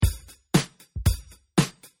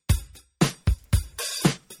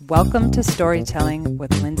Welcome to Storytelling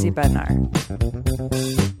with Lindsay Bednar.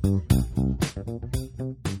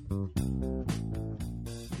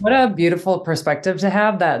 What a beautiful perspective to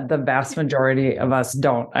have that the vast majority of us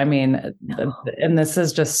don't. I mean, and this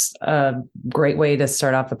is just a great way to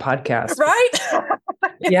start off the podcast. Right?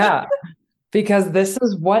 Yeah, because this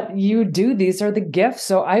is what you do. These are the gifts.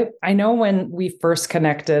 So I know when we first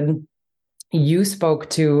connected, you spoke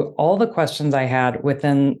to all the questions I had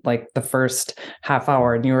within like the first half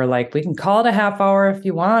hour. And you were like, we can call it a half hour if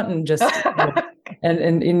you want and just,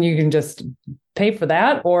 and you can just pay for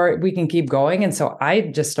that, or we can keep going. And so I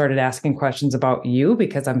just started asking questions about you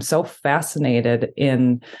because I'm so fascinated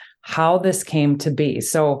in how this came to be.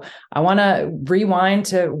 So I want to rewind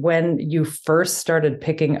to when you first started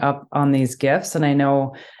picking up on these gifts. And I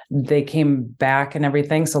know they came back and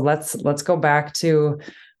everything. So let's go back to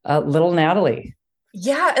little Natalie.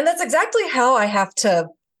 Yeah. And that's exactly how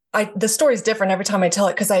the story's different every time I tell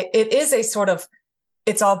it, because it is a sort of,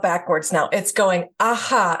 it's all backwards now. It's going,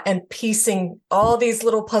 aha, and piecing all these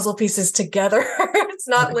little puzzle pieces together. It's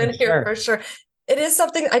not linear for sure. It is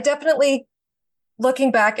something I definitely,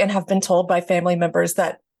 looking back, and have been told by family members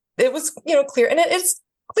that it was, clear. And it is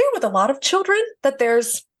clear with a lot of children that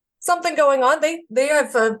there's something going on. They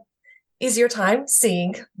have a easier time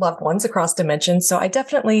seeing loved ones across dimensions. So I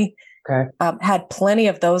definitely had plenty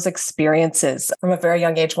of those experiences from a very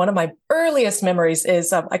young age. One of my earliest memories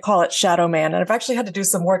is, I call it Shadow Man. And I've actually had to do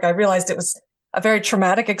some work. I realized it was a very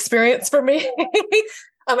traumatic experience for me.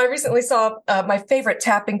 I recently saw my favorite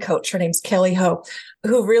tapping coach. Her name's Kelly Ho,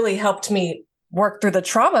 who really helped me work through the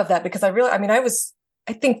trauma of that, because I was,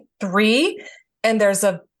 I think 3, and there's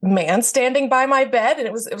a man standing by my bed, and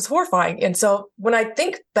it was horrifying. And so when I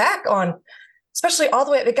think back on, especially all the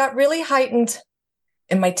way, it got really heightened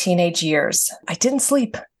in my teenage years. I didn't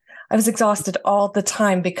sleep. I was exhausted all the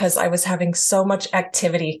time because I was having so much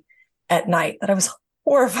activity at night that I was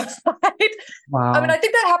horrified. Wow. I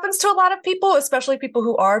think that happens to a lot of people, especially people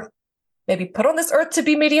who are maybe put on this earth to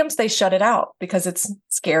be mediums. They shut it out because it's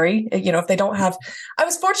scary. If they don't have, I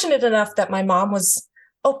was fortunate enough that my mom was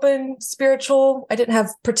open, spiritual. I didn't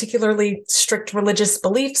have particularly strict religious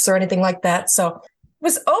beliefs or anything like that. So I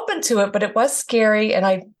was open to it, but it was scary. And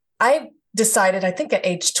I decided, I think at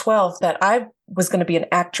age 12, that I was going to be an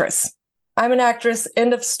actress. I'm an actress,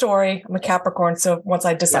 end of story. I'm a Capricorn. So once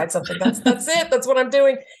I decide something, that's it. That's what I'm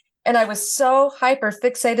doing. And I was so hyper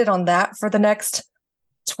fixated on that for the next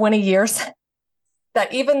 20 years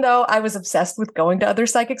that even though I was obsessed with going to other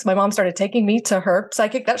psychics, my mom started taking me to her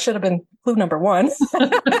psychic. That should have been clue number 1.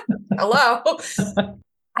 Hello.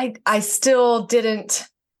 I still didn't,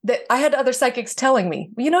 I had other psychics telling me,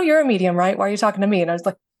 you're a medium, right? Why are you talking to me? And I was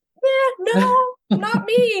like, yeah, no, not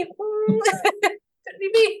me. Couldn't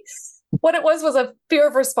be me. What it was a fear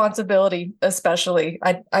of responsibility, especially.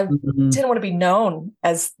 I didn't want to be known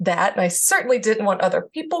as that. And I certainly didn't want other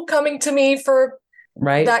people coming to me for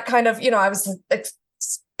that kind of, I was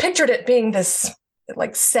pictured it being this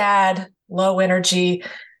like sad, low energy,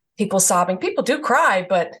 people sobbing. People do cry,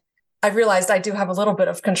 but I realized I do have a little bit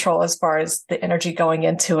of control as far as the energy going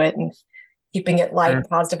into it and keeping it light,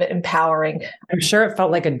 positive, empowering. I'm sure it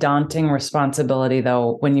felt like a daunting responsibility,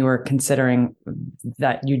 though, when you were considering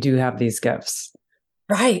that you do have these gifts.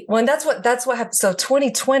 Right. Well, and that's what happened. So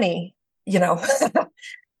 2020,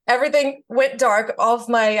 everything went dark. All of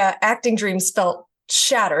my acting dreams felt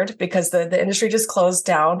shattered because the industry just closed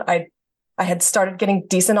down. I had started getting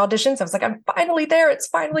decent auditions. I was like, I'm finally there. It's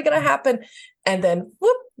finally going to happen. And then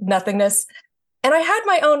whoop, nothingness. And I had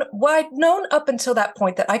my own, I'd known up until that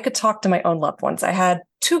point that I could talk to my own loved ones. I had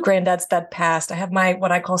 2 granddads that passed. I have my,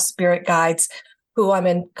 what I call spirit guides, who I'm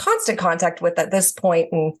in constant contact with at this point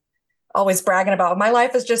and always bragging about. My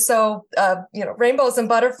life is just so, rainbows and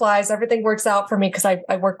butterflies. Everything works out for me because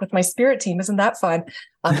I work with my spirit team. Isn't that fun?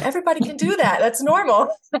 Everybody can do that. That's normal.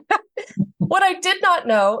 What I did not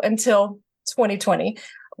know until 2020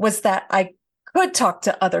 was that I could talk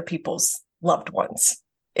to other people's loved ones.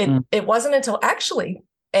 It wasn't until actually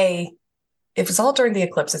it was all during the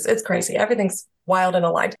eclipses. It's crazy. Everything's wild and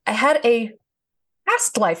aligned. I had a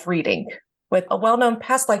past life reading with a well-known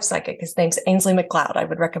past life psychic. His name's Ainsley McLeod. I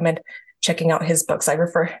would recommend checking out his books. I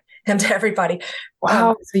refer him to everybody.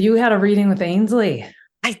 Wow. So you had a reading with Ainsley.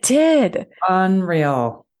 I did.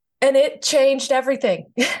 Unreal. And it changed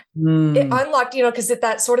everything. It unlocked, because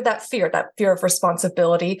that fear of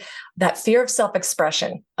responsibility, that fear of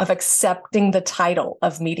self-expression, of accepting the title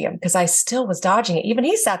of medium, because I still was dodging it. Even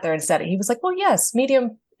he sat there and said it. He was like, well, yes,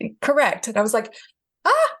 medium, correct. And I was like,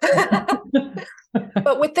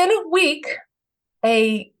 But within a week,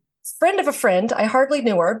 a friend of a friend, I hardly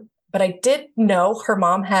knew her, but I did know her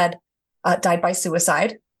mom had died by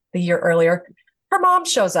suicide. the year earlier, her mom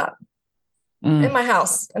shows up in my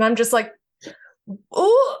house. And I'm just like,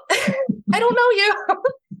 ooh, I don't know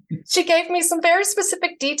you. She gave me some very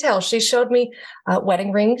specific details. She showed me a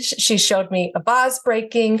wedding ring. She showed me a vase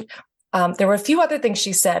breaking. There were a few other things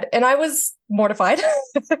she said, and I was mortified.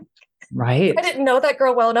 Right. I didn't know that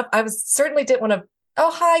girl well enough. I certainly didn't want to,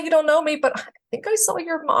 oh, hi, you don't know me, but I think I saw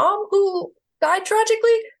your mom who died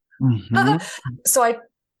tragically. So I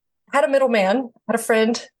had a middleman, had a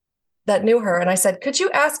friend that knew her. And I said, could you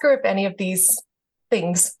ask her if any of these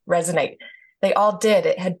things resonate? They all did.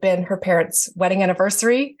 It had been her parents' wedding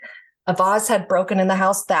anniversary. A vase had broken in the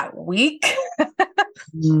house that week.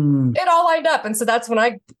 It all lined up. And so that's when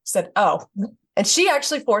I said, oh, and she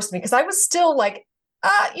actually forced me because I was still like,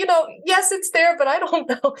 yes, it's there, but I don't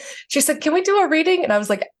know. She said, can we do a reading? And I was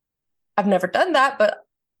like, I've never done that, but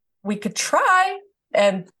we could try.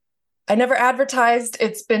 And I never advertised.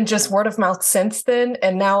 It's been just word of mouth since then.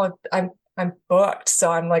 And now I'm booked.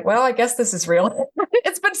 So I'm like, well, I guess this is real.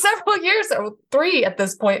 It's been several years, or 3 at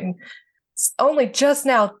this point, and it's only just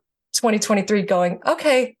now 2023 going,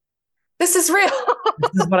 okay, this is real.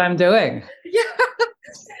 This is what I'm doing. Yeah.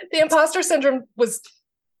 The imposter syndrome was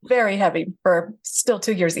very heavy for still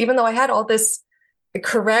 2 years. Even though I had all this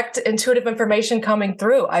correct intuitive information coming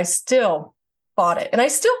through, I still fought it. And I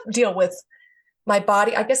still deal with my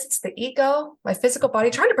body. I guess it's the ego, my physical body,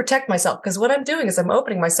 trying to protect myself. Because what I'm doing is I'm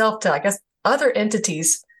opening myself to, I guess, other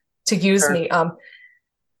entities to use me.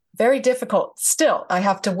 Very difficult. Still, I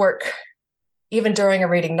have to work, even during a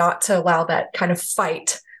reading, not to allow that kind of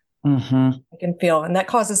fight I can feel. And that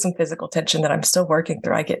causes some physical tension that I'm still working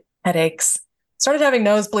through. I get headaches. Started having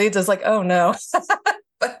nosebleeds. I was like, oh no.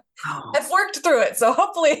 But I've worked through it. So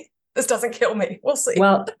hopefully this doesn't kill me. We'll see.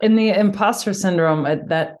 Well, in the imposter syndrome,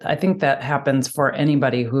 that I think that happens for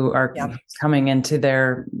anybody who are coming into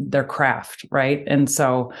their craft, right? And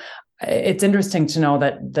so it's interesting to know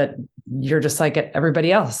that you're just like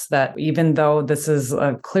everybody else, that even though this is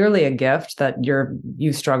clearly a gift, that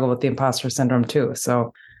you struggle with the imposter syndrome too.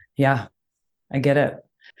 So yeah, I get it.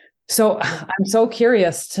 So I'm so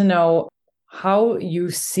curious to know how you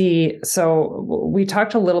see. So we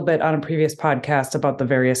talked a little bit on a previous podcast about the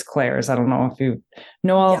various clairs. I don't know if you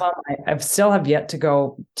know all of them. I still have yet to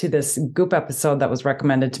go to this Goop episode that was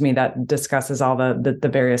recommended to me that discusses all the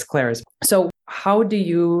various clairs. So how do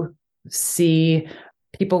you see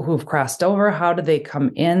people who've crossed over? How do they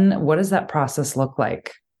come in? What does that process look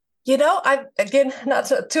like? I again, not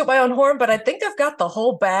to toot my own horn, but I think I've got the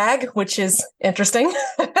whole bag, which is interesting.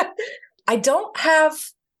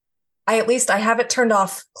 I haven't turned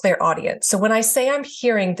off clairaudience. So when I say I'm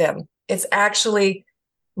hearing them, it's actually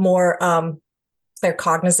more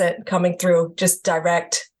claircognizant coming through, just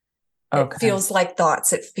direct. Okay. It feels like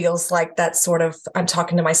thoughts. It feels like that sort of, I'm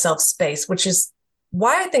talking to myself space, which is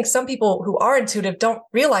why I think some people who are intuitive don't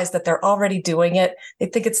realize that they're already doing it. They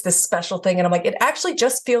think it's this special thing. And I'm like, it actually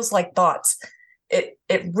just feels like thoughts. It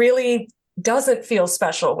really doesn't feel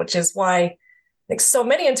special, which is why I think so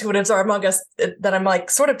many intuitives are among us that I'm like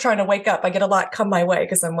sort of trying to wake up. I get a lot come my way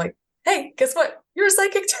because I'm like, hey, guess what? You're a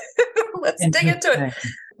psychic too. Let's dig into it.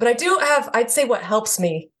 But I'd say what helps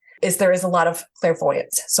me is there is a lot of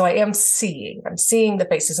clairvoyance. So I'm seeing the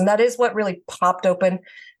faces. And that is what really popped open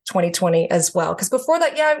 2020 as well. Because before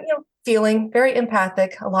that, feeling very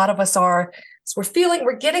empathic. A lot of us are. So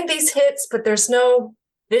we're getting these hits, but there's no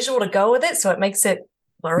visual to go with it. So it makes it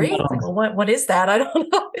blurry. No. Like, well, what is that? I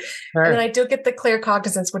don't know. Sure. And then I do get the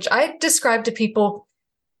claircognizance, which I describe to people.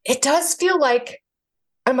 It does feel like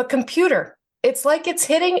I'm a computer. It's like it's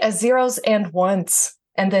hitting a zeros and ones.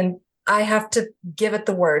 And then I have to give it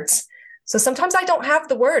the words. So sometimes I don't have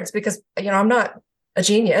the words because, I'm not a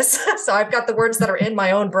genius. So I've got the words that are in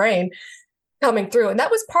my own brain coming through. And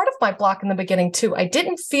that was part of my block in the beginning too. I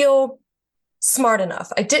didn't feel smart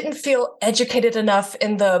enough. I didn't feel educated enough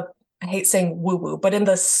in I hate saying woo-woo, but in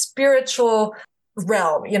the spiritual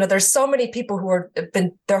realm. There's so many people who have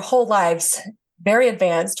been their whole lives very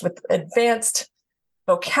advanced with advanced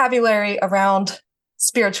vocabulary around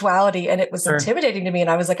spirituality. And it was intimidating to me. And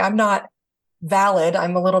I was like, I'm not valid.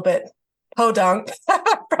 I'm a little bit podunk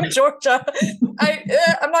from Georgia.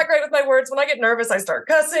 I'm not great with my words. When I get nervous, I start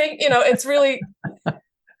cussing. It's really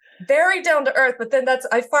very down to earth. But then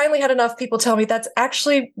I finally had enough people tell me that's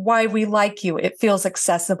actually why we like you. It feels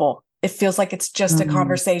accessible. It feels like it's just a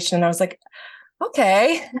conversation. And I was like,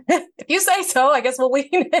 okay, if you say so, I guess we'll lean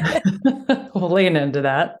in. We'll lean into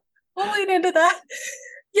that.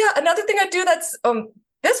 Yeah. Another thing I do that's,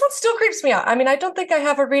 this one still creeps me out. I mean, I don't think I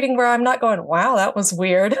have a reading where I'm not going, wow, that was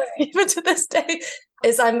weird, even to this day,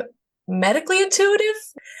 is I'm medically intuitive.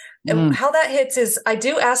 And Mm. how that hits is I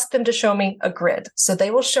do ask them to show me a grid. So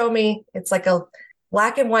they will show me, it's like a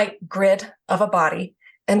black and white grid of a body,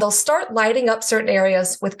 and they'll start lighting up certain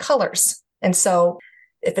areas with colors. And so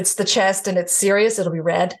if it's the chest and it's serious, it'll be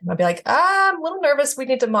red. And I'll be like, I'm a little nervous. We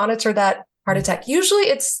need to monitor that heart attack. Usually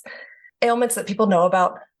it's ailments that people know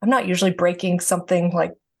about. I'm not usually breaking something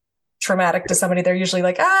like traumatic to somebody. They're usually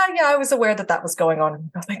like, yeah, I was aware that that was going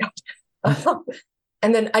on. Oh my God.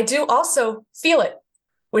 And then I do also feel it,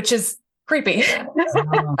 which is creepy.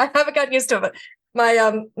 Oh. I haven't gotten used to it, but my,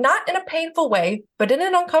 not in a painful way, but in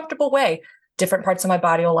an uncomfortable way, different parts of my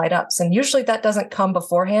body will light up. And usually that doesn't come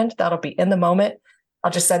beforehand. That'll be in the moment.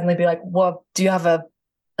 I'll just suddenly be like, well, do you have a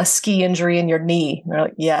ski injury in your knee? And they're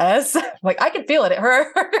like, yes. I'm like, I can feel it. It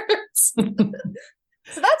hurts.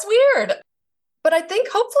 So that's weird. But I think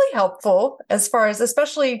hopefully helpful as far as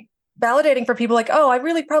especially validating for people like, oh, I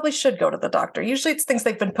really probably should go to the doctor. Usually it's things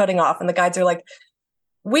they've been putting off. And the guides are like,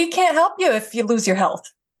 we can't help you if you lose your health.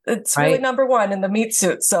 It's really number one in the meat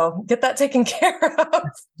suit. So get that taken care of.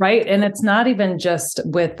 Right. And it's not even just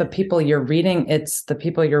with the people you're reading, it's the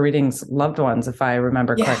people you're reading's loved ones, if I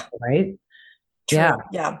remember correctly, right? True. Yeah.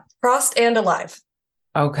 Yeah. Crossed and alive.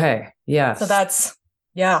 Okay. Yes. So that's,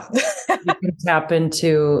 yeah. You can tap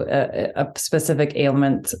into a specific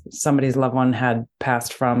ailment somebody's loved one had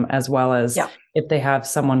passed from, as well as if they have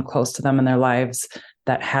someone close to them in their lives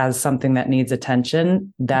that has something that needs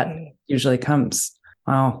attention, that usually comes.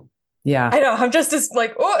 Oh, yeah. I know. I'm just as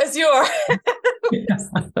like, as you are.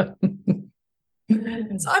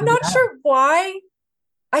 So I'm not sure why.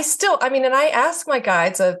 And I ask my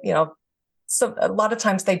guides, so a lot of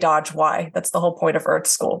times they dodge why. That's the whole point of Earth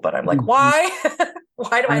School. But I'm like, why?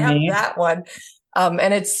 Why do I have that one?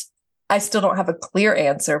 And I still don't have a clear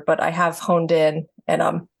answer, but I have honed in and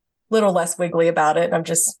I'm a little less wiggly about it. I'm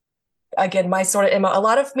just, again, my sort of, a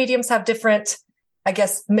lot of mediums have different, I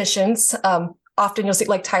guess, missions. Often you'll see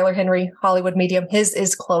like Tyler Henry, Hollywood medium, his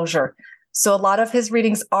is closure. So a lot of his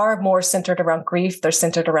readings are more centered around grief. They're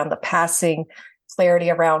centered around the passing, clarity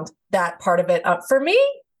around that part of it. For me,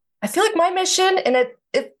 I feel like my mission, and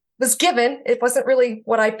it was given, it wasn't really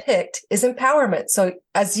what I picked, is empowerment. So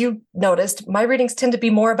as you noticed, my readings tend to be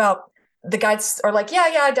more about the guides are like, yeah,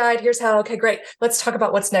 I died. Here's how. Okay, great. Let's talk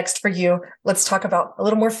about what's next for you. Let's talk about a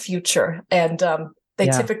little more future. And they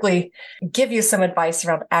typically give you some advice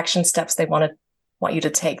around action steps they want you to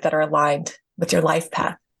take that are aligned with your life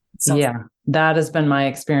path. So that has been my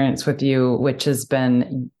experience with you, which has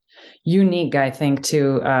been unique, I think,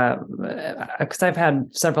 too, because I've had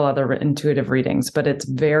several other intuitive readings, but it's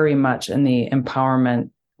very much in the empowerment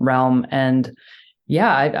realm. And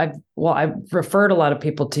I've referred a lot of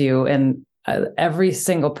people to you, and every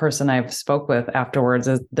single person I've spoke with afterwards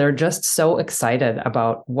they're just so excited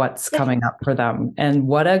about what's coming up for them. And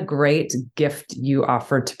what a great gift you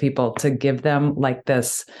offer to people, to give them like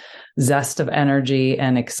this zest of energy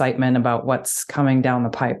and excitement about what's coming down the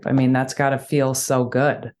pipe. I mean, that's got to feel so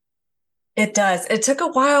good. It does. It took a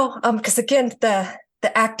while because again, the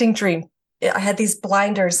acting dream, I had these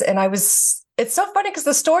blinders, and it's so funny because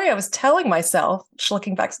the story I was telling myself, which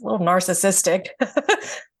looking back is a little narcissistic,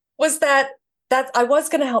 was that I was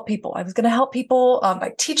going to help people. I was going to help people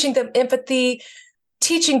by teaching them empathy,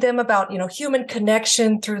 teaching them about, human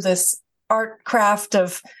connection through this art craft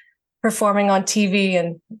of performing on TV,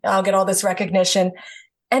 and I'll get all this recognition.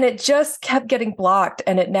 And it just kept getting blocked,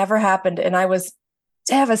 and it never happened. And I was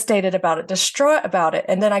devastated about it, distraught about it.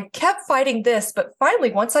 And then I kept fighting this, but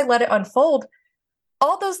finally, once I let it unfold,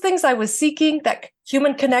 all those things I was seeking, that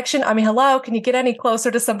human connection. I mean, hello, can you get any closer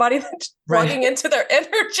to somebody than plugging into their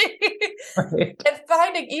energy and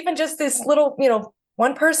finding even just this little,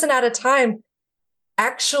 one person at a time,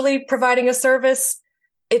 actually providing a service.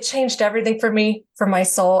 It changed everything for me, for my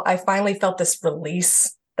soul. I finally felt this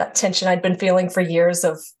release, that tension I'd been feeling for years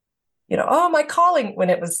of, my calling, when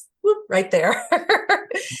it was right there.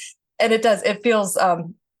 And it feels,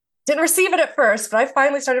 didn't receive it at first, but I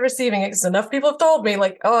finally started receiving it because enough people have told me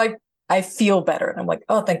like, I feel better. And I'm like,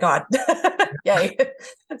 oh, thank God. Yay.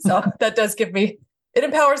 So that does it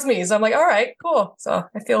empowers me. So I'm like, all right, cool. So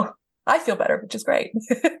I feel better, which is great.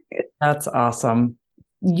 That's awesome.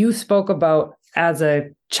 You spoke about as a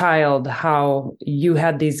child how you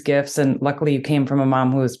had these gifts, and luckily you came from a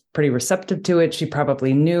mom who was pretty receptive to it. She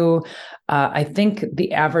probably knew. I think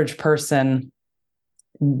the average person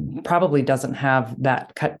probably doesn't have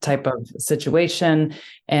that type of situation,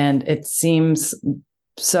 and it seems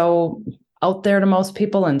so out there to most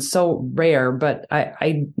people and so rare. But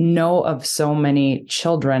I know of so many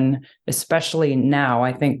children, especially now,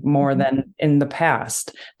 I think more than in the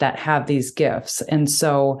past, that have these gifts. And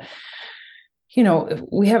so,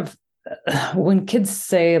 we have when kids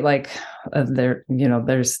say like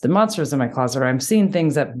there's the monsters in my closet, or I'm seeing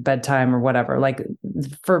things at bedtime or whatever, like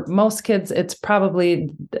for most kids, it's probably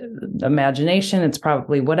imagination, it's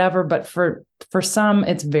probably whatever, but for some,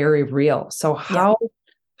 it's very real. So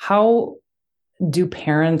how do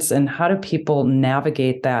parents and how do people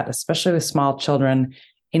navigate that, especially with small children,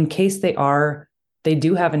 in case they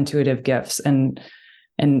do have intuitive gifts, and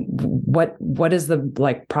what is the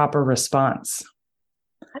like proper response?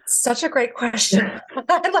 That's such a great question.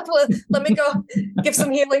 Let me go give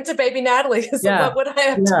some healing to baby Natalie. What would I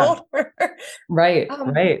have told her? Right.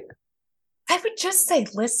 I would just say,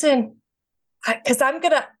 listen, because I'm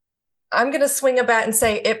gonna swing a bat and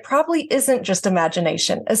say it probably isn't just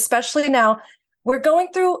imagination, especially now. We're going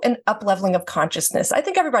through an up-leveling of consciousness. I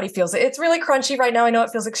think everybody feels it. It's really crunchy right now. I know it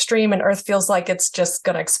feels extreme and Earth feels like it's just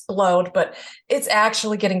going to explode, but it's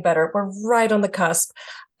actually getting better. We're right on the cusp.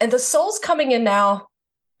 And the soul's coming in now,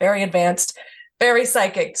 very advanced, very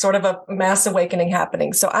psychic, sort of a mass awakening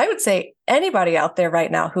happening. So I would say anybody out there right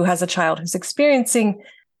now who has a child who's experiencing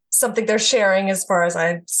something they're sharing, as far as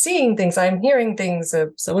I'm seeing things, I'm hearing things,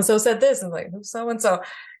 so-and-so said this, and like, who's so-and-so?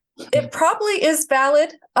 It probably is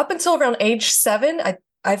valid up until around age 7.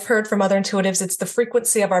 I've heard from other intuitives, it's the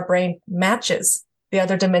frequency of our brain matches the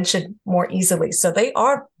other dimension more easily. So they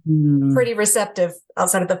are pretty receptive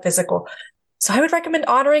outside of the physical. So I would recommend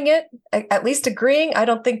honoring it, at least agreeing. I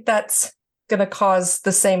don't think that's going to cause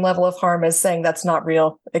the same level of harm as saying that's not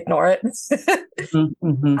real. Ignore it.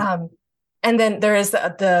 And then there is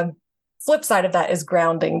the flip side of that is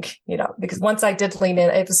grounding, because once I did lean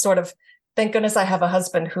in, it was sort of, thank goodness I have a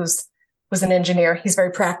husband who's an engineer. He's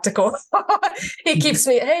very practical. He keeps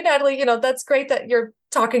me, hey, Natalie, that's great that you're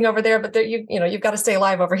talking over there, but you've got to stay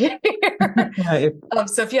alive over here.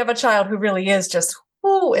 So if you have a child who really is just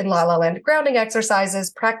in la la land, grounding exercises,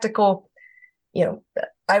 practical,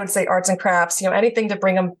 I would say arts and crafts, anything to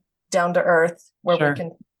bring them down to earth where we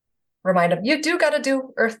can remind them, you do got to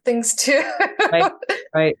do earth things too.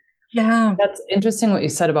 Right. Yeah. That's interesting what you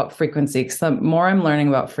said about frequency, because the more I'm learning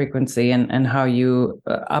about frequency and how you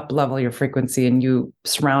up level your frequency and you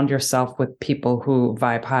surround yourself with people who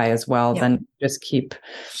vibe high as well, then just keep,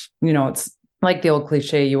 it's like the old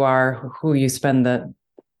cliche, you are who you spend the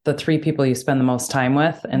 3 people you spend the most time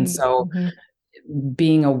with. And so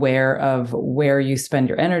being aware of where you spend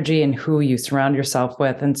your energy and who you surround yourself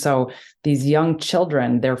with. And so these young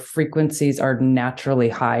children, their frequencies are naturally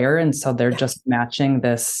higher. And so they're just matching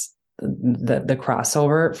the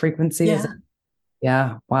crossover frequencies.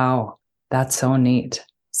 Yeah. Wow. That's so neat.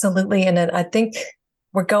 Absolutely. And I think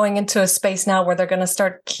we're going into a space now where they're going to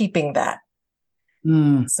start keeping that.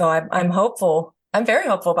 So I'm hopeful. I'm very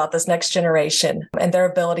hopeful about this next generation and their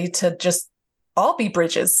ability to just all be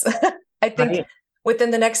bridges. I think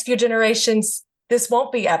within the next few generations, this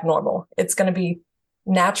won't be abnormal. It's going to be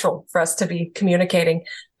natural for us to be communicating.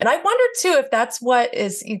 And I wonder too, if that's what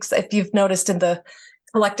is, if you've noticed in the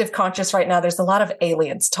collective conscious right now, there's a lot of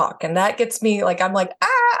aliens talk. And that gets me like, I'm like,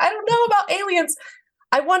 I don't know about aliens.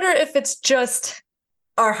 I wonder if it's just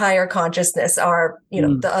our higher consciousness, our,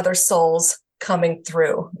 the other souls coming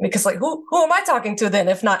through, because like, who am I talking to then,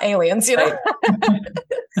 if not aliens,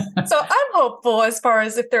 So I'm hopeful as far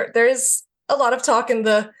as if there is a lot of talk in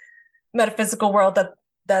the metaphysical world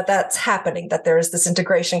that's happening, that there is this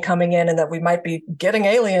integration coming in and that we might be getting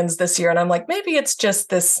aliens this year. And I'm like, maybe it's just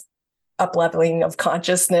this up-leveling of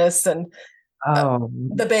consciousness and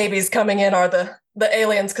the babies coming in are the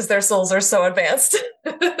aliens because their souls are so advanced.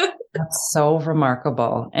 That's so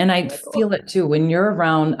remarkable. And I feel it too. When you're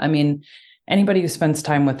around, anybody who spends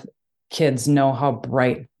time with kids know how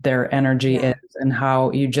bright their energy is and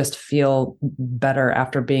how you just feel better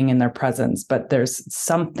after being in their presence. But there's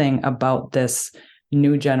something about this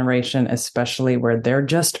new generation, especially where they're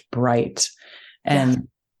just bright. And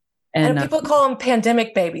people call them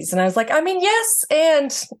pandemic babies. And I was like, yes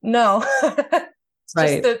and no.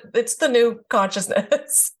 It's the new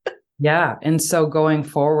consciousness. Yeah. And so going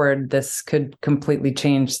forward, this could completely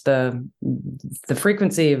change the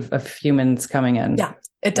frequency of humans coming in. Yeah,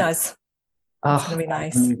 it does. It's going to be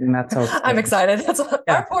nice. That's so I'm excited. That's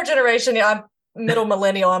our poor generation. I'm middle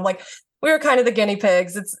millennial. I'm like, we were kind of the guinea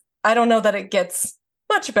pigs. I don't know that it gets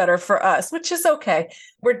much better for us, which is okay.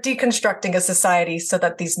 We're deconstructing a society so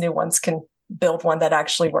that these new ones can build one that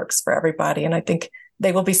actually works for everybody. And I think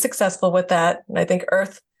they will be successful with that. And I think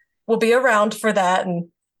Earth will be around for that. And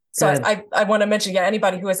so I want to mention,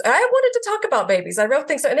 anybody who is, I wanted to talk about babies. I wrote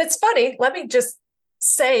things. And it's funny. Let me just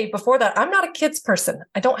say before that, I'm not a kids person.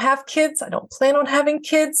 I don't have kids. I don't plan on having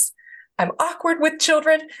kids. I'm awkward with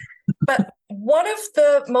children. But one of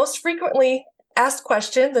the most frequently asked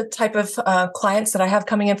question, the type of clients that I have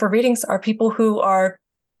coming in for readings are people who are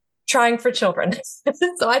trying for children.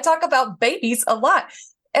 So I talk about babies a lot.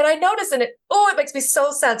 And I notice it makes me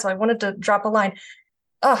so sad. So I wanted to drop a line.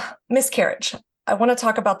 Miscarriage. I want to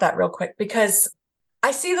talk about that real quick because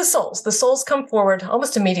I see the souls come forward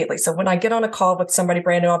almost immediately. So when I get on a call with somebody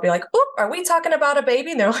brand new, I'll be like, are we talking about a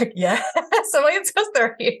baby? And they're like, yeah. So it's because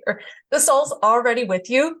they're here. The soul's already with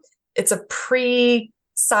you. It's a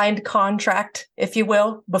pre-signed contract, if you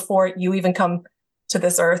will, before you even come to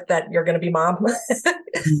this earth that you're going to be mom.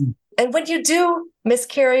 And when you do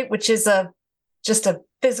miscarry, which is just a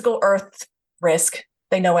physical earth risk,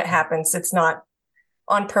 they know it happens. It's not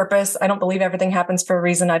on purpose. I don't believe everything happens for a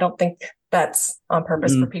reason. I don't think that's on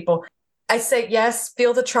purpose for people. I say, yes,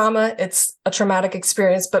 feel the trauma. It's a traumatic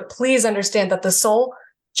experience, but please understand that the soul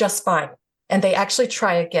just fine. And they actually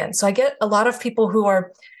try again. So I get a lot of people who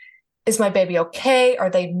are, is my baby okay? Are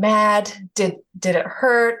they mad? Did it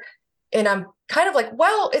hurt? And I'm kind of like,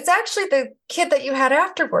 well, it's actually the kid that you had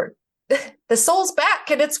afterward. The soul's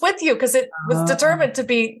back and it's with you because it was determined to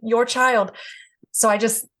be your child. So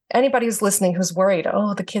anybody who's listening who's worried,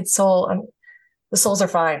 the kid's soul, the souls are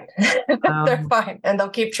fine. They're fine. And they'll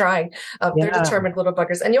keep trying. They're determined little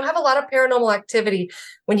buggers. And you'll have a lot of paranormal activity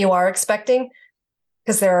when you are expecting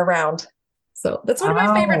because they're around. So that's one of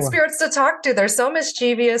my favorite spirits to talk to. They're so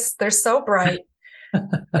mischievous. They're so bright.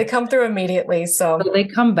 They come through immediately. So they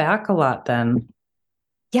come back a lot then.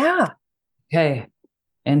 Yeah. Okay.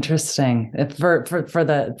 Interesting. For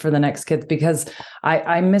the next kids, because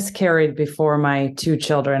I miscarried before my two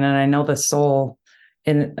children, and I know the soul.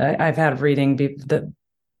 And I've had reading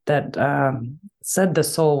that said the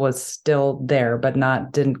soul was still there, but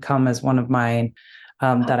didn't come as one of mine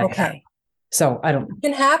that I had. So I don't. It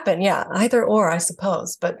can happen, yeah, either or, I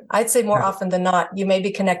suppose. But I'd say more often than not, you may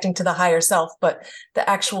be connecting to the higher self, but the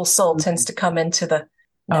actual soul tends to come into the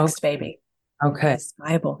next baby. Okay. It's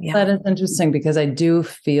viable. Yeah. That is interesting because I do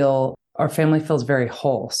feel our family feels very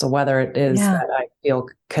whole. So whether it is that I feel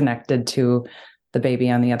connected to the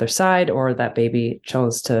baby on the other side or that baby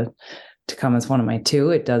chose to come as one of my two,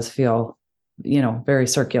 it does feel, very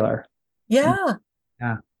circular. Yeah.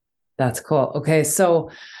 Yeah. That's cool. Okay.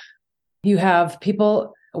 So you have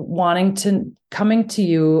people coming to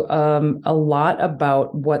you a lot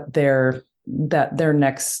about what their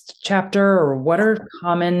next chapter, or what are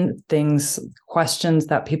common questions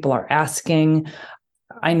that people are asking.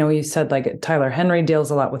 I know you said like Tyler Henry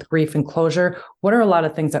deals a lot with grief and closure. What are a lot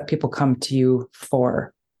of things that people come to you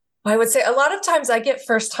for? I would say a lot of times I get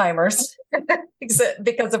first timers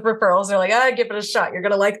because of referrals. They're like, give it a shot. You're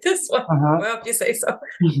going to like this one. Well, if you say so.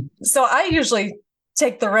 So I usually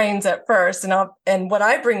take the reins at first, and what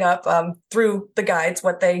I bring up through the guides,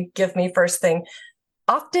 what they give me first thing.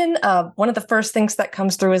 Often, one of the first things that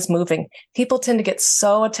comes through is moving. People tend to get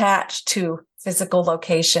so attached to physical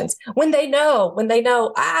locations when they know,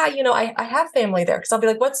 I have family there. Cause I'll be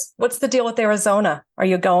like, what's the deal with Arizona? Are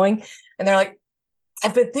you going? And they're like,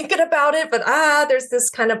 I've been thinking about it, but there's this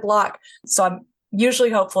kind of block. So I'm usually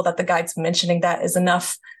hopeful that the guides mentioning that is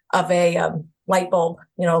enough of a light bulb,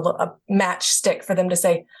 a matchstick for them to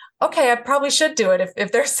say, okay, I probably should do it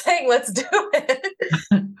if they're saying let's do it.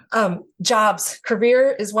 Jobs,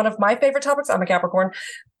 career is one of my favorite topics. I'm a Capricorn,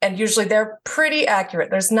 and usually they're pretty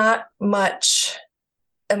accurate. There's not much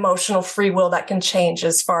emotional free will that can change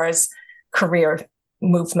as far as career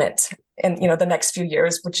movement in, the next few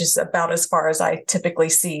years, which is about as far as I typically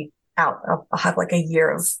see out. I'll have like a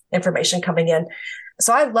year of information coming in.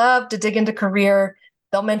 So I love to dig into career.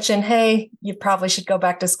 They'll mention, hey, you probably should go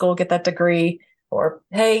back to school, get that degree. Or,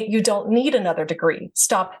 hey, you don't need another degree.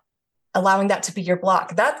 Stop allowing that to be your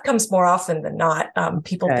block. That comes more often than not.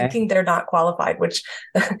 People thinking they're not qualified, which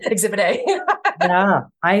exhibit A.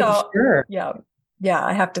 Sure. Yeah.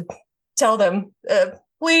 I have to tell them,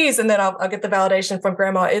 please. And then I'll get the validation from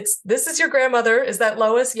grandma. This is your grandmother. Is that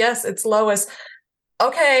Lois? Yes, it's Lois.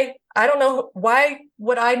 Okay. I don't know. Why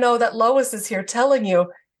would I know that Lois is here telling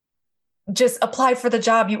you? Just apply for the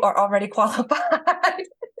job. You are already qualified.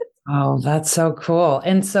 Oh, that's so cool.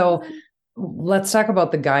 And so let's talk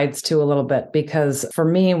about the guides too a little bit, because for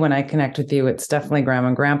me, when I connect with you, it's definitely grandma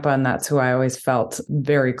and grandpa. And that's who I always felt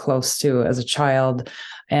very close to as a child.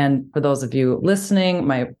 And for those of you listening,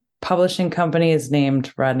 my publishing company is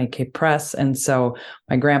named Rodney K. Press. And so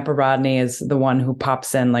my grandpa Rodney is the one who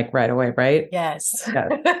pops in like right away, right? Yes.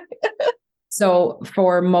 So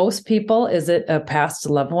for most people, is it a past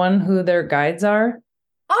loved one who their guides are?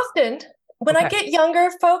 Often. When I get younger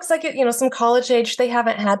folks, I get, some college age, they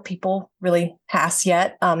haven't had people really pass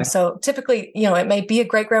yet. So typically, it may be a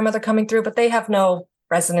great grandmother coming through, but they have no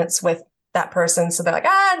resonance with that person. So they're like,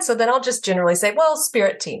 and so then I'll just generally say, well,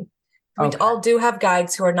 spirit team. We all do have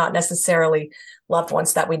guides who are not necessarily loved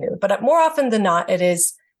ones that we knew, but more often than not, it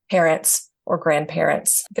is parents or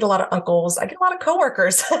grandparents. I get a lot of uncles. I get a lot of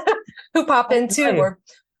coworkers who pop in too, or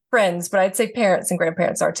friends, but I'd say parents and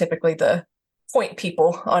grandparents are typically the point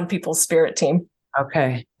people on people's spirit team.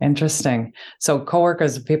 Okay. Interesting. So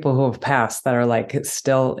coworkers are people who have passed that are like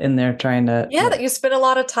still in there trying to. Yeah, that you spend a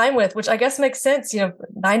lot of time with, which I guess makes sense.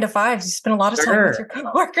 9 to 5, you spend a lot of time with your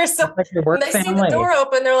coworkers. So like your work when they family. see the door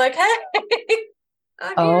open, they're like, hey,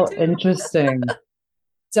 I'm here too. Interesting.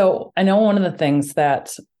 So I know one of the things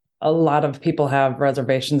that a lot of people have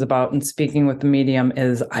reservations about in speaking with the medium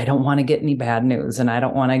is I don't want to get any bad news, and I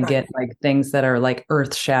don't want to get like things that are like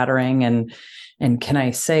earth shattering. And can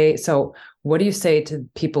I say, so what do you say to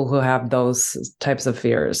people who have those types of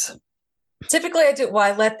fears? Typically I do. Well,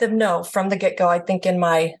 I let them know from the get-go. I think in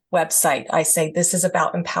my website, I say this is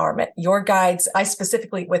about empowerment. Your guides, I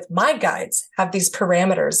specifically with my guides have these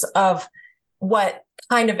parameters of what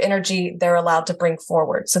kind of energy they're allowed to bring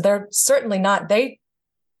forward. So they're certainly not, they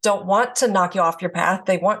don't want to knock you off your path.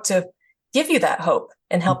 They want to give you that hope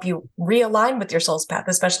and help you realign with your soul's path,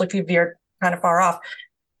 especially if you veered kind of far off.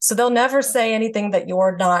 So they'll never say anything that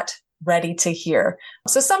you're not ready to hear.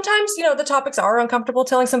 So sometimes, the topics are uncomfortable.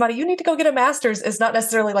 Telling somebody you need to go get a master's is not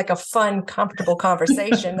necessarily like a fun, comfortable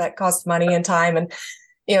conversation that costs money and time. And,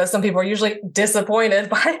 some people are usually disappointed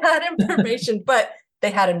by that information, but they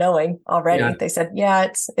had a knowing already. Yeah. They said, yeah,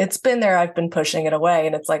 it's been there. I've been pushing it away.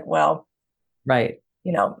 And it's like, well, right.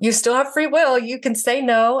 You still have free will. You can say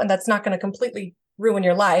no, and that's not going to completely ruin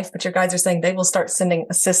your life. But your guides are saying they will start sending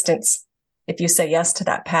assistance if you say yes to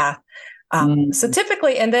that path. So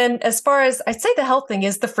typically, and then as far as I'd say the health thing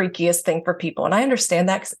is the freakiest thing for people. And I understand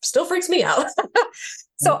that because it still freaks me out.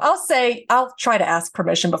 So I'll try to ask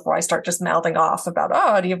permission before I start just mouthing off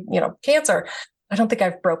about, do you, cancer. I don't think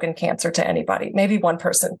I've broken cancer to anybody, maybe one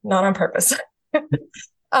person, not on purpose.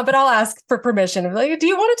 But I'll ask for permission. Like, do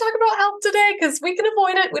you want to talk about health today? Because we can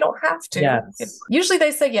avoid it. We don't have to. Yes. Usually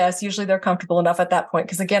they say yes. Usually they're comfortable enough at that point.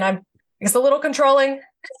 Because again, I'm a little controlling.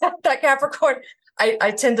 That Capricorn,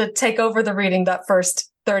 I tend to take over the reading that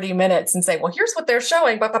first 30 minutes and say, well, here's what they're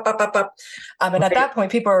showing. And at that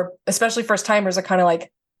point, people are, especially first timers, are kind of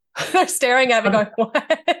like, they're staring at me going,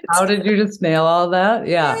 what? How did you just nail all that?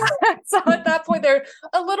 Yeah. So at that point, they're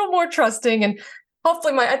a little more trusting. And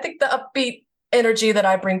hopefully I think the upbeat energy that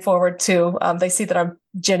I bring forward too, they see that I'm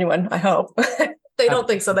genuine, I hope. They don't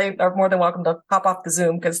think so. They are more than welcome to hop off the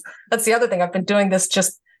Zoom, because that's the other thing. I've been doing this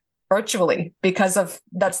just virtually because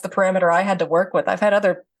that's the parameter I had to work with. I've had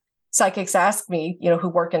other psychics ask me, who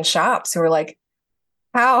work in shops, who are like,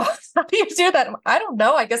 how do you do that? I don't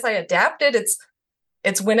know. I guess I adapted.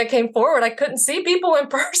 It's when it came forward, I couldn't see people in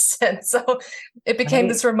person. So it became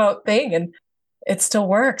this remote thing, and it still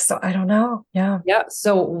works. So I don't know. Yeah. Yeah.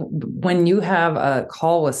 So when you have a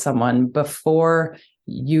call with someone, before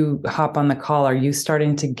you hop on the call, are you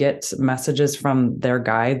starting to get messages from their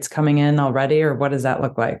guides coming in already, or what does that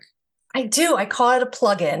look like? I do. I call it a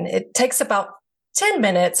plug-in. It takes about 10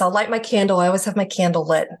 minutes. I'll light my candle. I always have my candle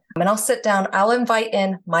lit, and I'll sit down. I'll invite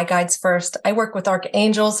in my guides first. I work with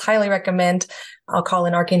archangels, highly recommend. I'll call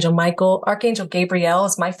in Archangel Michael. Archangel Gabriel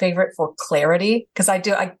is my favorite for clarity, because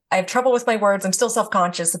I have trouble with my words. I'm still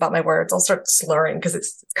self-conscious about my words. I'll start slurring because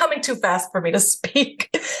it's coming too fast for me to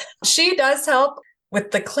speak. She does help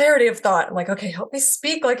with the clarity of thought. I'm like, okay, help me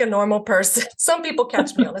speak like a normal person. Some people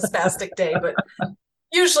catch me on a spastic day, but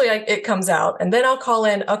usually it comes out. And then I'll call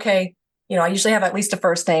in, okay, I usually have at least a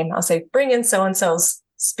first name. I'll say, bring in so-and-so's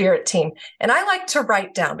spirit team. And I like to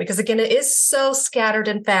write down, because again, it is so scattered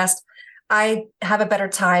and fast. I have a better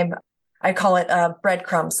time. I call it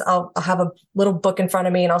breadcrumbs. I'll have a little book in front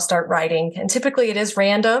of me and I'll start writing. And typically it is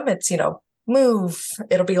random. It's, move.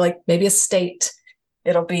 It'll be like maybe a state.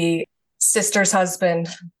 It'll be sister's husband,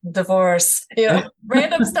 divorce,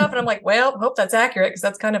 random stuff. And I'm like, well, hope that's accurate, because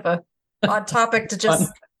that's kind of a odd topic to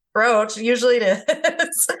just broach. Usually it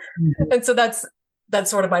is. And so that's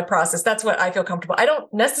sort of my process. That's what I feel comfortable. I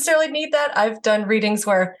don't necessarily need that. I've done readings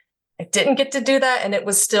where I didn't get to do that, and it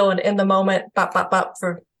was still an in the moment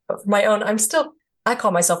for my own. I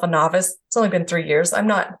call myself a novice. It's only been 3 years. I'm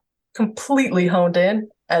not completely honed in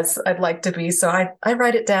as I'd like to be. So I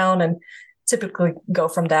write it down and typically go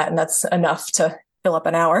from that. And that's enough to fill up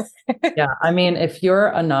an hour. Yeah. I mean, if you're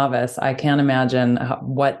a novice, I can't imagine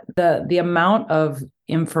what the amount of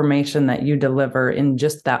information that you deliver in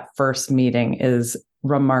just that first meeting is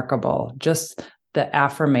remarkable. Just the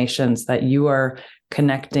affirmations that you are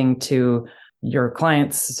connecting to your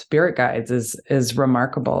clients' spirit guides is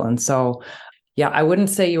remarkable. And so, yeah, I wouldn't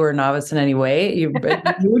say you were a novice in any way. You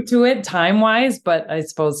new to it time wise, but I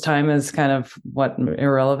suppose time is kind of what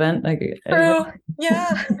irrelevant. Like, True.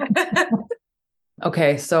 Yeah.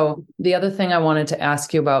 okay. So the other thing I wanted to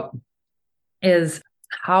ask you about is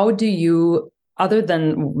how do you, other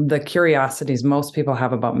than the curiosities most people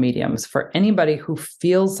have about mediums, for anybody who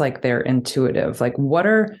feels like they're intuitive, like what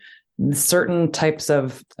are certain types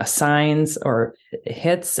of signs or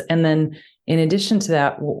hits? And then in addition to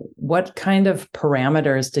that, what kind of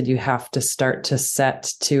parameters did you have to start to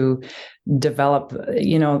set to develop,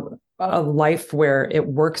 a life where it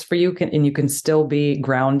works for you and you can still be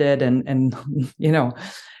grounded and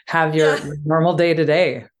have your normal day to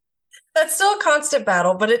day? That's still a constant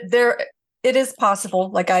battle, but it is possible.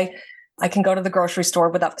 Like I can go to the grocery store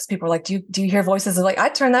without, because people are like, do you hear voices? And like, I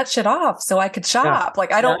turn that shit off so I could shop. Yeah.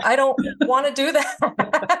 Like, I don't want to do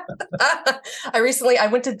that. I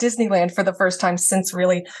went to Disneyland for the first time since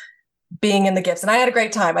really being in the gifts, and I had a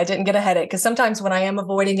great time. I didn't get a headache, because sometimes when I am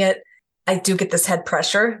avoiding it, I do get this head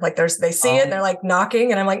pressure. Like they see it and they're like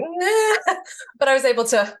knocking and I'm like, nah, but I was able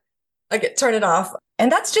to turn it off.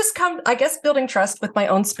 And that's just building trust with my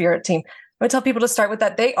own spirit team. I would tell people to start with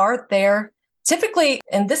that. They are there. Typically,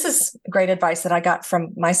 and this is great advice that I got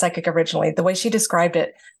from my psychic originally, the way she described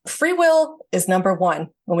it, free will is number one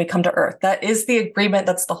when we come to Earth. That is the agreement.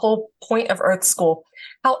 That's the whole point of Earth School.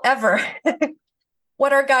 However,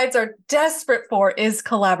 what our guides are desperate for is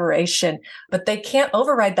collaboration, but they can't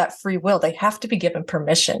override that free will. They have to be given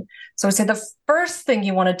permission. So I say the first thing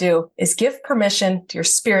you want to do is give permission to your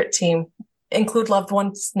spirit team, include loved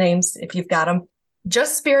ones' names if you've got them.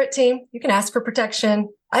 Just spirit team. You can ask for protection.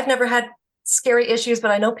 I've never had scary issues, but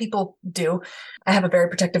I know people do. I have a very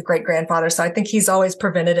protective great grandfather, so I think he's always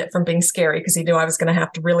prevented it from being scary because he knew I was going to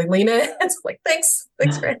have to really lean in. It's like, thanks,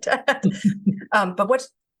 granddad. But what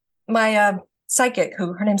my psychic,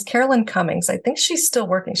 her name's Carolyn Cummings, I think she's still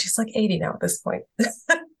working. She's like 80 now at this point.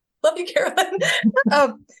 Love you, Carolyn.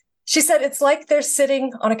 She said it's like they're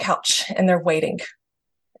sitting on a couch and they're waiting.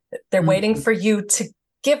 They're waiting for you to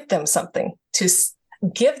give them something, to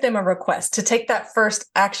give them a request, to take that first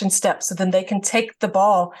action step so then they can take the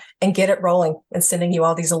ball and get it rolling and sending you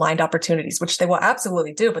all these aligned opportunities, which they will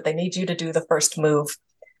absolutely do, but they need you to do the first move.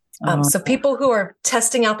 So people who are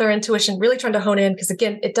testing out their intuition, really trying to hone in, because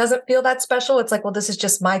again, it doesn't feel that special. It's like, well, this is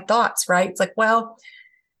just my thoughts, right? It's like, well,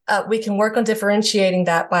 we can work on differentiating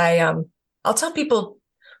that by, I'll tell people,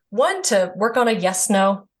 one, to work on a yes,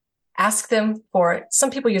 no, ask them for it.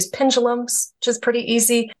 Some people use pendulums, which is pretty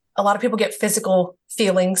easy. A lot of people get physical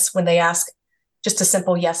feelings when they ask just a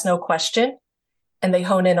simple yes, no question, and they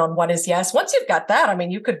hone in on what is yes. Once you've got that, I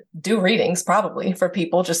mean, you could do readings probably for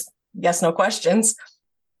people, just yes, no questions.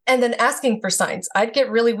 And then asking for signs. I'd get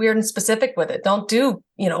really weird and specific with it. Don't do,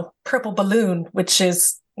 purple balloon, which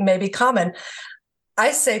is maybe common.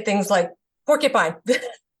 I say things like porcupine,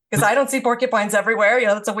 because I don't see porcupines everywhere.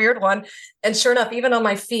 That's a weird one. And sure enough, even on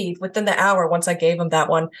my feed, within the hour, once I gave them that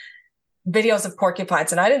one, videos of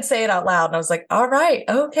porcupines. And I didn't say it out loud. And I was like, all right,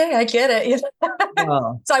 okay, I get it.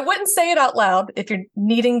 Wow. So I wouldn't say it out loud if you're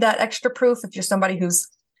needing that extra proof. If you're somebody who's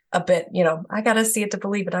a bit, I got to see it to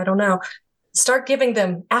believe it. I don't know. Start giving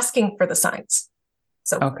them, asking for the signs.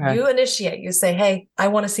 So You initiate, you say, hey, I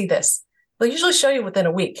want to see this. They'll usually show you within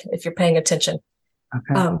a week if you're paying attention.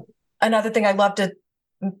 Okay. Another thing I love to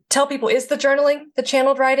tell people is the journaling, the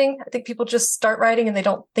channeled writing. I think people just start writing and they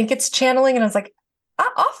don't think it's channeling. And I was like,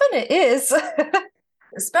 often it is,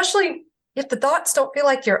 especially if the thoughts don't feel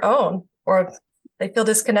like your own or they feel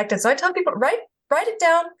disconnected. So I tell people, write it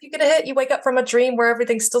down. If you get a hit, you wake up from a dream where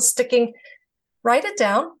everything's still sticking, write it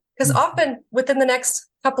down. Because often within the next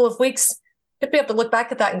couple of weeks, you'll be able to look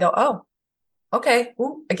back at that and go, oh, okay,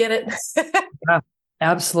 ooh, I get it. Yeah,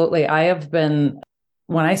 absolutely.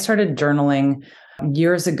 When I started journaling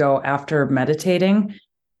years ago after meditating,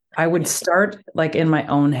 I would start like in my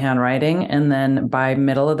own handwriting. And then by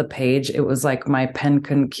middle of the page, it was like my pen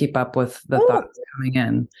couldn't keep up with the thoughts coming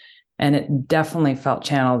in. And it definitely felt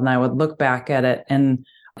channeled. And I would look back at it and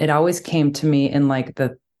it always came to me in like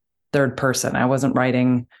the third person. I wasn't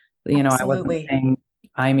writing, Absolutely. I wasn't saying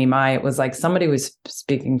I, me, my, it was like somebody was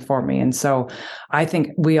speaking for me. And so I think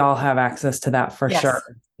we all have access to that for sure,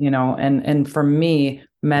 and for me,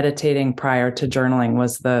 meditating prior to journaling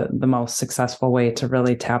was the most successful way to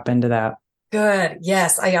really tap into that. Good.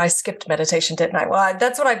 Yes. I skipped meditation, didn't I? Well,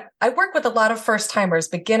 that's what I work with a lot of first timers,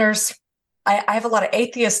 beginners. I have a lot of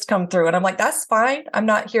atheists come through and I'm like, that's fine. I'm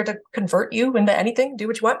not here to convert you into anything. Do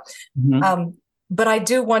what you want. Mm-hmm. But I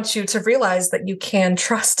do want you to realize that you can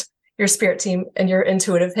trust your spirit team and your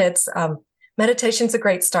intuitive hits. Meditation's a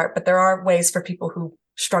great start, but there are ways for people who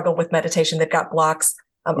struggle with meditation. They've got blocks.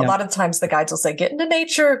 A lot of times the guides will say, get into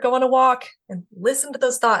nature, go on a walk and listen to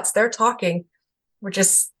those thoughts. They're talking. We're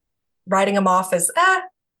just writing them off as,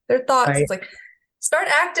 they're thoughts. Right. It's like, start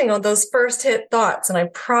acting on those first hit thoughts. And I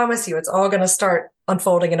promise you, it's all going to start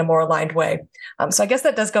unfolding in a more aligned way. So I guess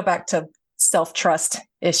that does go back to self-trust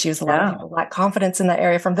issues. A lot of people lack confidence in that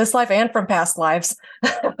area from this life and from past lives.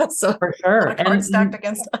 So for sure. And stacked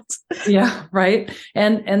against us. Yeah. Right.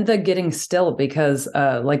 And the getting still, because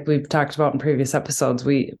like we've talked about in previous episodes,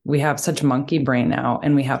 we have such monkey brain now,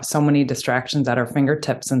 and we have so many distractions at our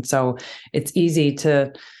fingertips. And so it's easy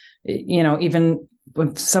to, even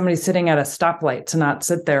when somebody's sitting at a stoplight, to not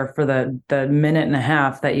sit there for the minute and a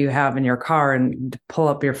half that you have in your car and pull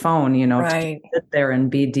up your phone, right. to sit there and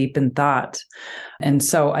be deep in thought. And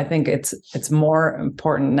so I think it's more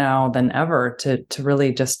important now than ever to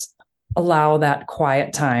really just allow that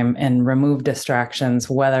quiet time and remove distractions,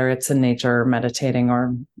 whether it's in nature, meditating,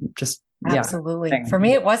 or just absolutely. For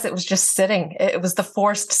me, it was just sitting. It was the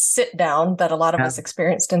forced sit down that a lot of us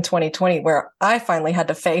experienced in 2020, where I finally had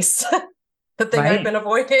to face the thing I'd been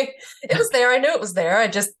avoiding. It was there. I knew it was there. I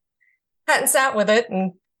just hadn't sat with it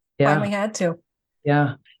and finally had to.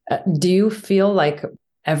 Yeah. Do you feel like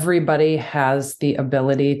everybody has the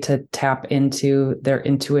ability to tap into their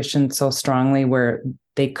intuition so strongly where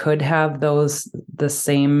they could have the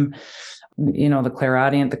same, the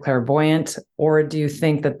clairaudient, the clairvoyant? Or do you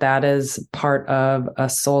think that is part of a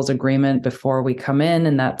soul's agreement before we come in,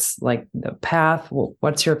 and that's like the path?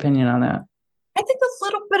 What's your opinion on that? I think a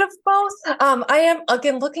little bit of both. I am,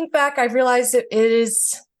 again, looking back, I realized it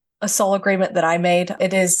is a soul agreement that I made.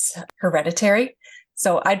 It is hereditary.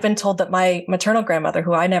 So I'd been told that my maternal grandmother,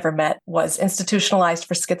 who I never met, was institutionalized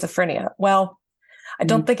for schizophrenia. Well, I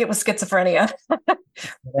don't think it was schizophrenia.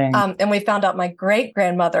 And we found out my great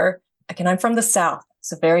grandmother, again, I'm from the South.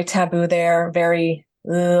 It's very taboo there, very,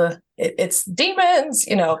 it's demons,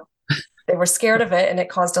 They were scared of it, and it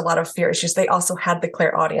caused a lot of fear issues. They also had the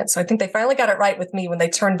clairaudience. So I think they finally got it right with me when they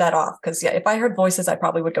turned that off. Because if I heard voices, I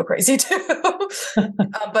probably would go crazy too.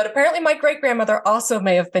 But apparently my great-grandmother also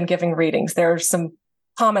may have been giving readings. There are some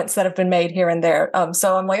comments that have been made here and there.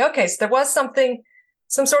 So I'm like, okay, so there was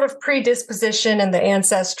some sort of predisposition in the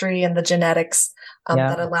ancestry and the genetics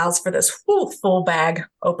that allows for this full bag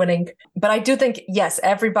opening. But I do think, yes,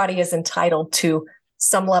 everybody is entitled to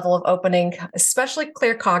some level of opening, especially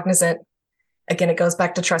claircognizant. Again, it goes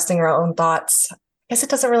back to trusting our own thoughts. I guess it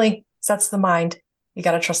doesn't really sets the mind. You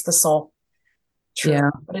got to trust the soul. True. Yeah.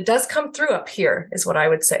 But it does come through up here is what I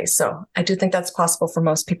would say. So I do think that's possible for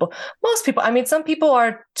most people. I mean, some people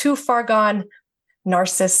are too far gone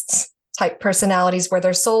narcissists type personalities where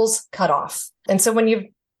their soul's cut off. And so when you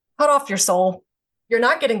cut off your soul, you're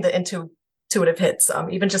not getting the intuitive hits.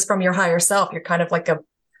 Even just from your higher self, you're kind of like a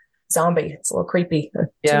zombie. It's a little creepy.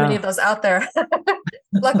 Too many of those out there.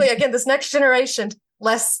 Luckily, again, this next generation,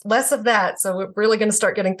 less of that. So we're really going to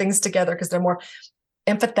start getting things together because they're more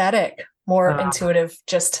empathetic, more intuitive,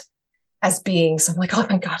 just as beings. I'm like, oh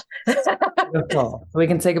my God. Beautiful. We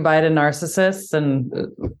can say goodbye to narcissists, and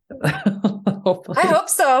hopefully. I hope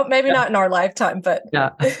so. Maybe not in our lifetime, but in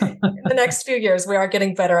the next few years, we are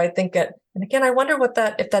getting better, I think. And again, I wonder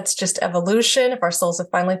if that's just evolution, if our souls have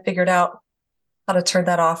finally figured out how to turn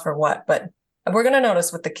that off or what. But we're going to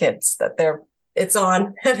notice with the kids that it's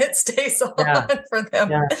on and it stays on for them.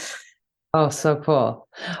 Yeah. Oh, so cool.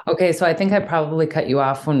 Okay. So I think I probably cut you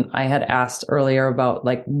off when I had asked earlier about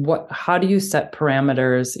how do you set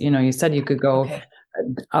parameters? You said you could go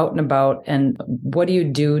out and about, and what do you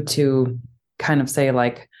do to kind of say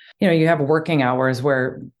you have working hours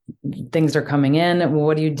where things are coming in.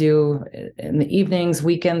 What do you do in the evenings,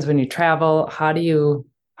 weekends, when you travel? How did you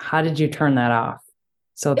turn that off?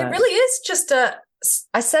 So it really is just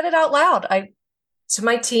I said it out loud. To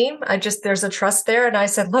my team, there's a trust there. And I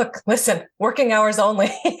said, look, listen, working hours only.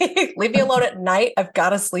 Leave me alone at night. I've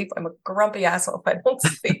got to sleep. I'm a grumpy asshole if I don't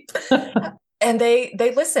sleep. And they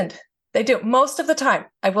listened. They do most of the time.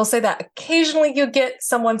 I will say that occasionally you get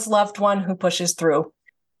someone's loved one who pushes through.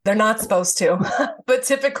 They're not supposed to, but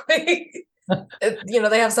typically,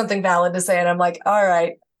 they have something valid to say. And I'm like, all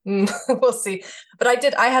right, we'll see. But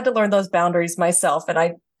I had to learn those boundaries myself. And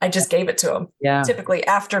I just gave it to them. Yeah. Typically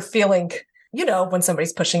after feeling, when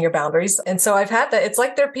somebody's pushing your boundaries. And so I've had that. It's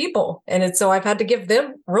like they're people. And so I've had to give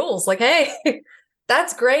them rules like, hey,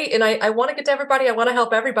 that's great. And I want to get to everybody. I want to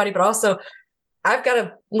help everybody, but also I've got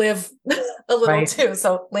to live a little too.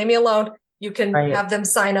 So leave me alone. You can have them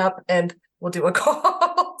sign up and we'll do a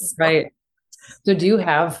call. Right. So do you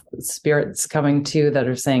have spirits coming to you that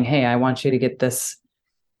are saying, hey, I want you to get this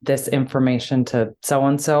information to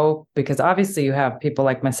so-and-so? Because obviously you have people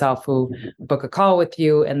like myself who book a call with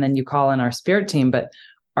you and then you call in our spirit team, but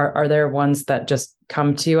are there ones that just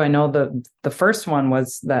come to you? I know the first one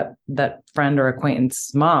was that friend or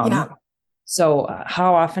acquaintance mom. Yeah. So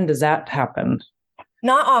how often does that happen?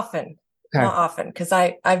 Not often. Okay. Not often, because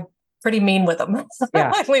I'm pretty mean with them.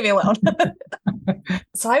 Yeah. Like, leave me alone.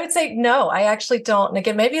 So I would say no, I actually don't. And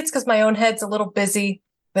again, maybe it's because my own head's a little busy,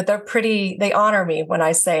 but they honor me when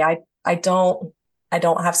I say I don't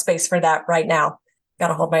have space for that right now. Got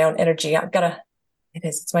to hold my own energy.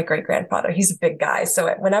 It's my great grandfather. He's a big guy.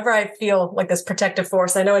 So whenever I feel like this protective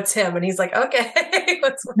force, I know it's him, and he's like, okay,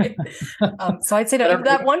 let's wait. So I'd say no,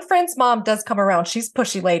 that one friend's mom does come around. She's a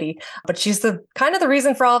pushy lady, but she's the kind of the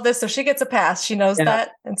reason for all of this. So she gets a pass. She knows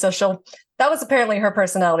that. And so that was apparently her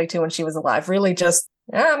personality too when she was alive. Really just,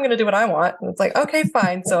 I'm going to do what I want. And it's like, okay,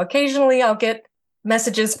 fine. So occasionally I'll get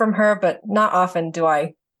messages from her, but not often do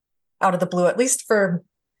I, out of the blue, at least for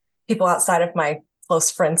people outside of my close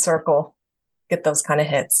friend circle, get those kind of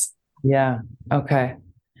hits. Yeah. Okay.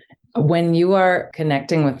 When you are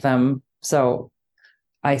connecting with them, so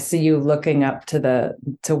I see you looking up to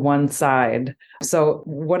one side. So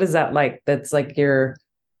what is that like? That's like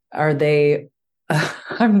are they,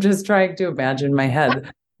 I'm just trying to imagine in my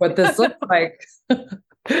head what this looks like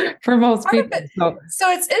for most people.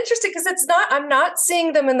 So it's interesting because I'm not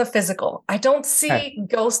seeing them in the physical. I don't see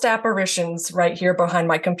ghost apparitions right here behind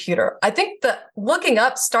my computer. I think the looking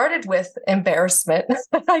up started with embarrassment.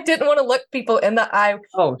 I didn't want to look people in the eye.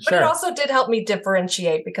 Oh, sure. But it also did help me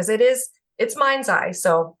differentiate because it's mind's eye.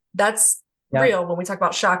 So that's real when we talk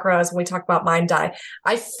about chakras, when we talk about mind eye.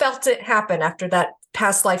 I felt it happen after that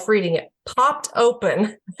past life reading. It popped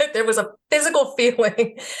open. There was a physical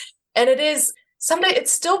feeling. And someday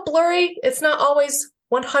it's still blurry. It's not always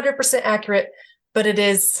 100% accurate, but it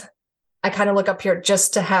is. I kind of look up here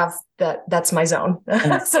just to have that's my zone.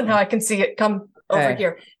 So now I can see it come over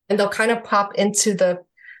here, and they'll kind of pop into the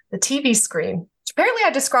TV screen. Apparently I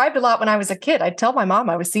described a lot when I was a kid. I'd tell my mom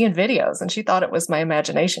I was seeing videos and she thought it was my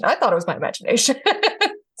imagination. I thought it was my imagination.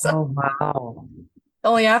 Oh, wow.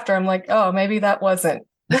 Only after I'm like, oh, maybe that wasn't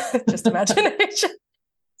just imagination.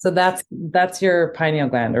 So that's your pineal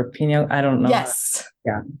gland or pineal. I don't know. Yes.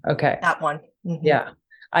 Yeah. Okay. That one. Mm-hmm. Yeah.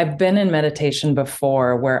 I've been in meditation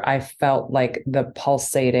before where I felt like the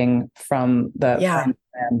pulsating from the pineal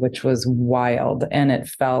gland, which was wild. And it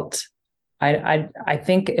felt, I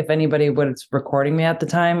think if anybody was recording me at the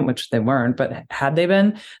time, which they weren't, but had they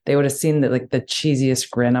been, they would have seen the cheesiest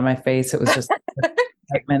grin on my face. It was just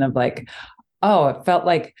excitement of like, oh, it felt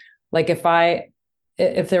like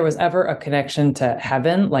if there was ever a connection to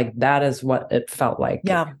heaven, like that is what it felt like.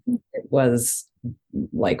 Yeah. It was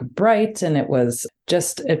like bright, and it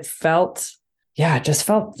felt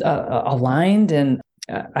aligned, and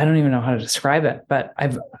I don't even know how to describe it, but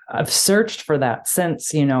I've searched for that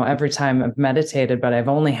since, every time I've meditated, but I've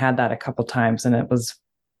only had that a couple times, and it was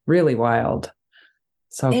really wild.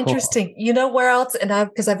 So interesting. Cool. You know where else? And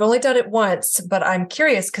because I've only done it once, but I'm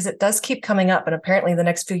curious because it does keep coming up. And apparently in the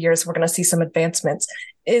next few years, we're going to see some advancements,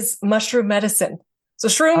 is mushroom medicine. So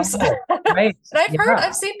shrooms. Oh, right. And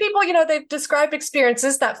I've seen people, they've described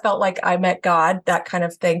experiences that felt like I met God, that kind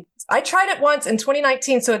of thing. I tried it once in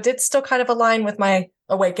 2019. So it did still kind of align with my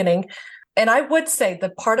awakening. And I would say the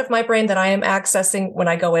part of my brain that I am accessing when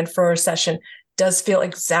I go in for a session does feel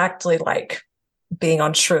exactly like being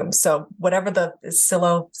on shrooms. So whatever the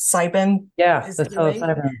psilocybin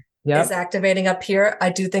is activating up here, I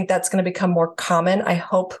do think that's going to become more common. I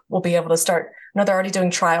hope we'll be able to start. I know they're already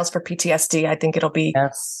doing trials for PTSD. I think it'll be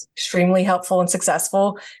extremely helpful and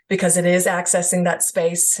successful because it is accessing that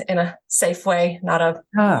space in a safe way, not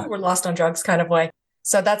we're lost on drugs kind of way.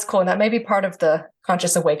 So that's cool. And that may be part of the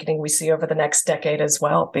conscious awakening we see over the next decade as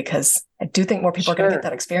well, because I do think more people are going to get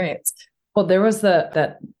that experience. Well, there was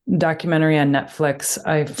that documentary on Netflix.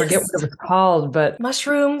 I forget what it was called, but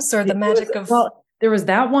mushrooms or the magic of. Well, there was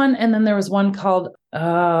that one, and then there was one called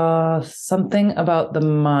something about the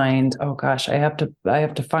mind. Oh gosh, I have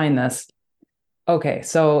to find this. Okay,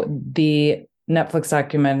 so the Netflix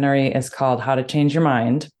documentary is called How to Change Your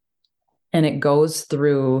Mind, and it goes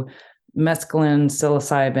through mescaline,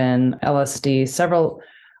 psilocybin, LSD, several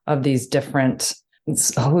of these different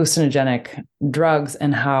hallucinogenic drugs,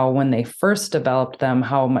 and how when they first developed them,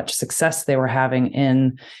 how much success they were having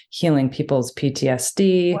in healing people's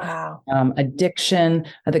PTSD, addiction.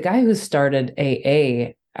 The guy who started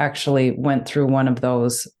AA actually went through one of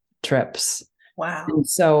those trips. Wow. And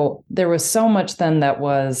so there was so much then that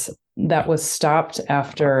was stopped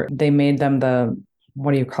after they made them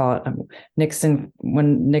what do you call it? Nixon,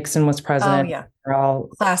 when Nixon was president. Oh, yeah. They're all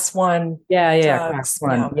class 1. Yeah. Class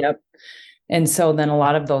 1. Yeah. Yep. And so then a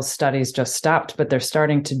lot of those studies just stopped, but they're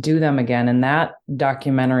starting to do them again. And that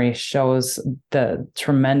documentary shows the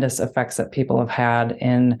tremendous effects that people have had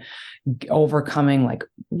in overcoming like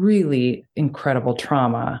really incredible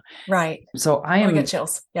trauma. Right. So I get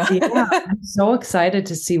chills. Yeah. I'm so excited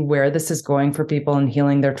to see where this is going for people and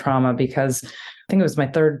healing their trauma, because I think it was my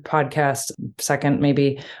third podcast, second,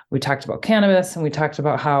 maybe, we talked about cannabis, and we talked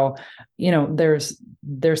about how,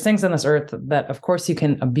 there's things on this earth that of course you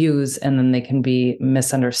can abuse and then they can be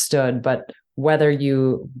misunderstood. But whether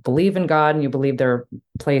you believe in God and you believe they're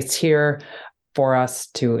placed here for us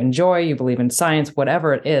to enjoy, you believe in science,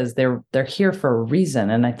 whatever it is, they're here for a reason.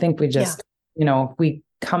 And I think we just, if we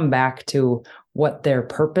come back to what their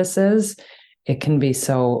purpose is, it can be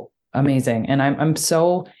so amazing. And I'm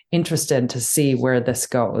so interested to see where this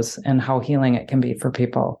goes and how healing it can be for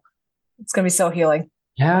people. It's going to be so healing.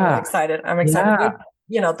 Yeah. I'm excited.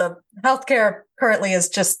 Yeah. The healthcare currently is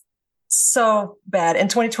just so bad. In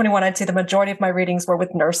 2021, I'd say the majority of my readings were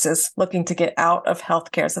with nurses looking to get out of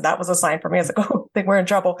healthcare. So that was a sign for me. I was like, oh, I think we're in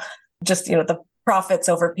trouble. Just, the profits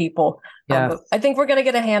over people. Yeah. I think we're going to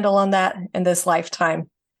get a handle on that in this lifetime,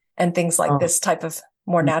 and things like this type of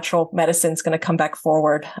more natural medicine is going to come back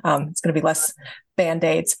forward. It's going to be less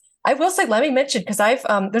Band-Aids. I will say, let me mention, because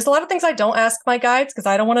there's a lot of things I don't ask my guides because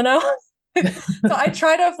I don't want to know. So I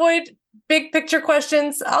try to avoid big picture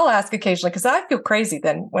questions. I'll ask occasionally because I feel crazy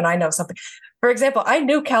then when I know something. For example, I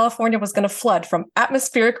knew California was going to flood from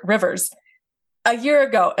atmospheric rivers a year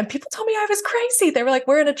ago, and people told me I was crazy. They were like,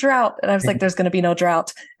 we're in a drought. And I was like, there's going to be no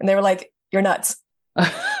drought. And they were like, you're nuts.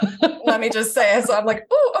 Let me just say it. So I'm like,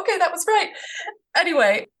 oh, okay, that was right.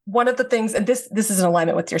 Anyway, one of the things, and this is in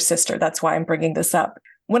alignment with your sister. That's why I'm bringing this up.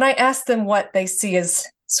 When I ask them what they see as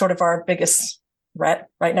sort of our biggest threat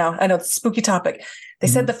right now, I know it's a spooky topic. They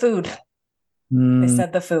said the food. They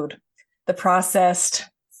said the food, the processed,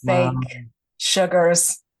 fake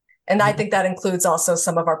sugars. And I think that includes also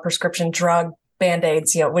some of our prescription drug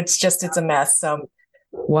Band-Aids, which it's a mess. So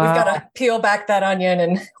we've got to peel back that onion.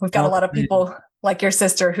 And we've got a lot of people like your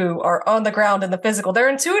sister who are on the ground in the physical. They're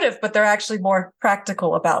intuitive, but they're actually more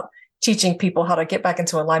practical about teaching people how to get back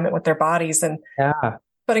into alignment with their bodies and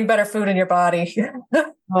putting better food in your body.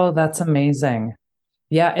 Oh, that's amazing.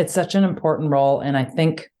 Yeah, it's such an important role. And I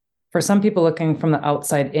think for some people looking from the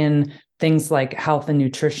outside in, things like health and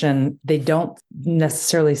nutrition, they don't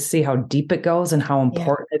necessarily see how deep it goes and how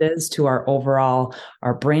important it is to our overall,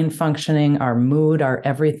 our brain functioning, our mood, our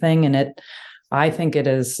everything. And I think it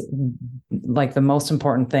is like the most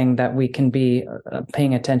important thing that we can be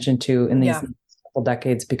paying attention to in these couple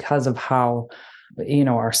decades, because of how,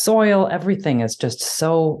 our soil, everything is just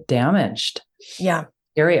so damaged. Yeah.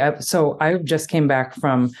 Scary. So I just came back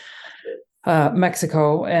from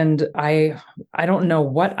Mexico, and I don't know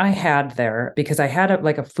what I had there, because I had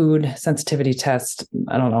a food sensitivity test,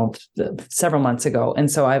 I don't know, several months ago.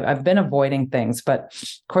 And so I've been avoiding things, but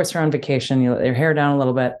of course you're on vacation, you let your hair down a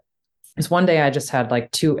little bit. There's one day I just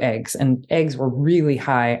had 2 eggs, and eggs were really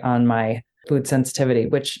high on my food sensitivity,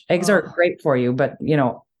 which eggs are great for you. But,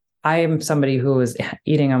 I am somebody who is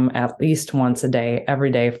eating them at least once a day,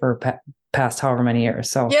 every day for past however many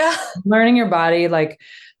years. So learning your body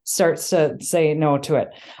starts to say no to it.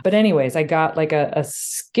 But anyways, I got a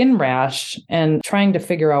skin rash and trying to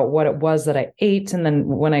figure out what it was that I ate. And then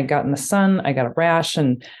when I got in the sun, I got a rash,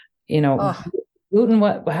 and,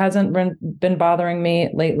 gluten hasn't been bothering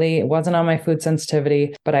me lately. It wasn't on my food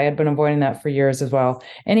sensitivity, but I had been avoiding that for years as well.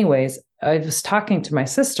 Anyways, I was talking to my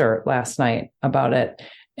sister last night about it,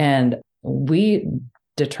 and we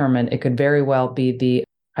determined it could very well be the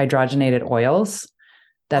hydrogenated oils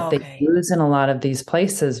that they use in a lot of these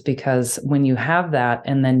places, because when you have that,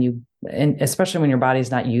 and then and especially when your body's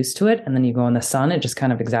not used to it, and then you go in the sun, it just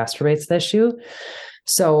kind of exacerbates the issue.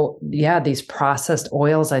 So these processed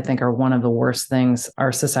oils, I think, are one of the worst things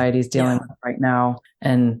our society is dealing with right now.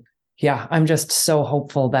 And I'm just so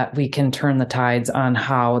hopeful that we can turn the tides on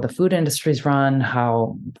how the food industries run,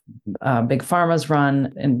 how big pharmas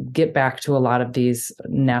run, and get back to a lot of these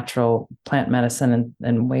natural plant medicine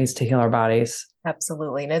and ways to heal our bodies.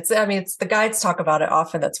 Absolutely. And it's the guides talk about it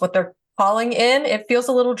often. That's what they're calling in. It feels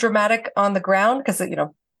a little dramatic on the ground because,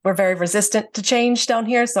 we're very resistant to change down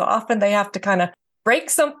here. So often they have to kind of break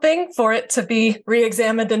something for it to be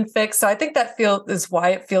re-examined and fixed. So I think that is why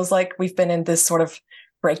it feels like we've been in this sort of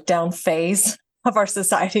breakdown phase of our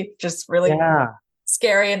society, just really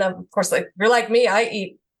scary. And of course, if you're like me, I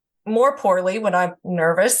eat more poorly when I'm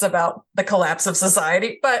nervous about the collapse of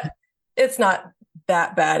society, but it's not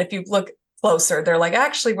that bad. If you look closer, they're like,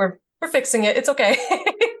 actually, we're fixing it. It's okay.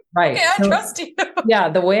 Right. Okay, I trust you.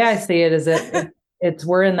 The way I see it is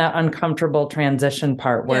we're in that uncomfortable transition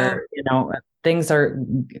part where, things are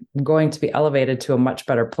going to be elevated to a much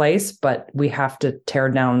better place, but we have to tear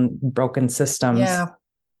down broken systems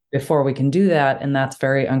before we can do that. And that's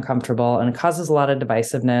very uncomfortable, and it causes a lot of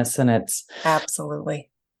divisiveness, and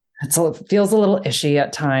absolutely, it feels a little ishy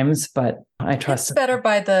at times, but I trust it's better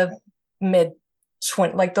by the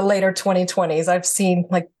like the later 2020s. I've seen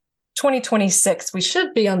like 2026, we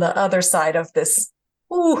should be on the other side of this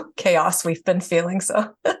chaos we've been feeling.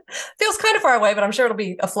 So feels kind of far away, but I'm sure it'll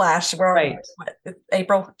be a flash. We're right.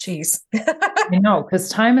 April. Jeez. I know, because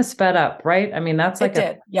time is sped up, right? I mean, that's like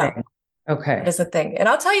thing. Okay. That is a thing. And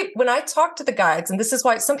I'll tell you, when I talk to the guides, and this is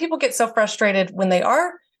why some people get so frustrated when they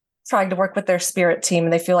are trying to work with their spirit team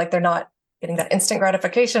and they feel like they're not getting that instant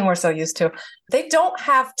gratification we're so used to. They don't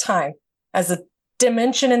have time as a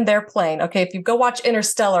dimension in their plane. Okay, if you go watch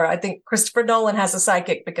Interstellar, I think Christopher Nolan has a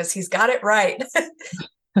psychic because he's got it right.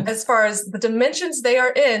 As far as the dimensions they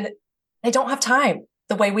are in, they don't have time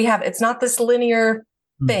the way we have. It's not this linear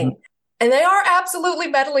thing. And they are absolutely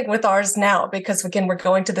meddling with ours now because, again, we're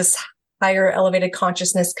going to this higher elevated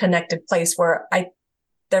consciousness connected place where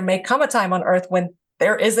there may come a time on Earth when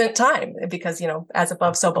there isn't time because, as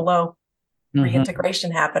above, so below.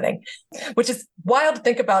 Reintegration happening, which is wild to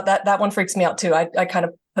think about. That one freaks me out too. I kind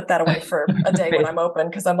of put that away for a day when I'm open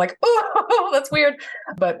because I'm like, oh, that's weird.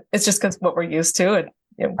 But it's just because what we're used to.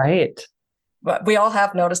 And, right. But we all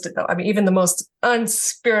have noticed it though. I mean, even the most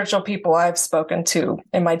unspiritual people I've spoken to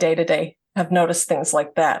in my day-to-day have noticed things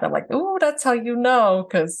like that. And I'm like, oh, that's how you know,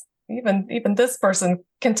 because even this person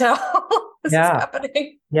can tell this is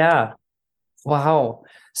happening. Yeah. Wow.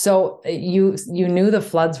 So you knew the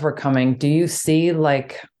floods were coming. Do you see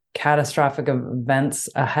like catastrophic events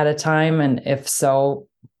ahead of time? And if so,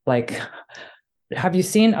 like, have you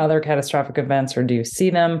seen other catastrophic events, or do you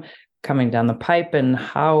see them coming down the pipe? And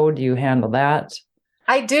how do you handle that?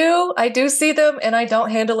 I do see them, and I don't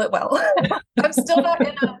handle it well. I'm still not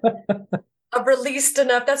in a released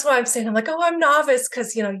enough. That's why I'm saying, I'm like, oh, I'm novice.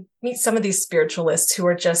 Cause you meet some of these spiritualists who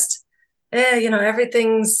are just,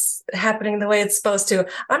 everything's happening the way it's supposed to.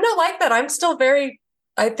 I'm not like that. I'm still very,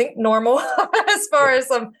 I think, normal as far as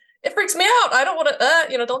it freaks me out. I don't want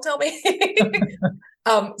to, don't tell me.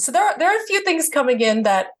 So there are a few things coming in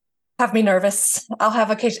that have me nervous. I'll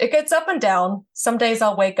have occasion. It gets up and down. Some days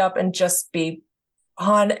I'll wake up and just be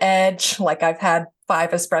on edge. Like I've had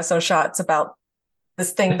 5 espresso shots about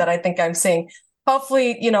this thing that I think I'm seeing.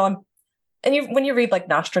 Hopefully, when you read like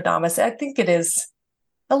Nostradamus, I think it is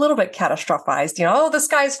a little bit catastrophized, the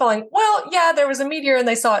sky is falling. Well, yeah, there was a meteor and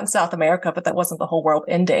they saw it in South America, but that wasn't the whole world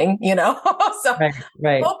ending, So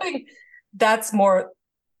right. Hoping that's more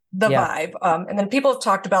the vibe. And then people have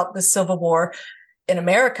talked about the Civil War in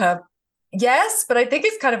America. Yes, but I think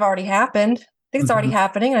it's kind of already happened. I think it's already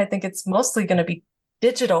happening. And I think it's mostly going to be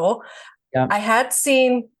digital. Yeah.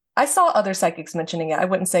 I saw other psychics mentioning it. I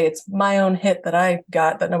wouldn't say it's my own hit that I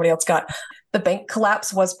got that nobody else got. The bank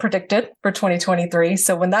collapse was predicted for 2023.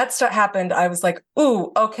 So when that happened, I was like,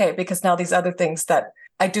 ooh, okay, because now these other things that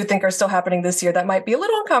I do think are still happening this year that might be a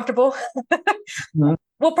little uncomfortable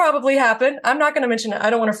will probably happen. I'm not going to mention it. I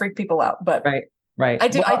don't want to freak people out, but right. I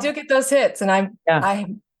do get those hits, and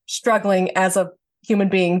I'm struggling as a human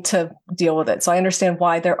being to deal with it. So I understand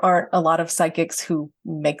why there aren't a lot of psychics who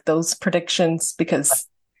make those predictions, because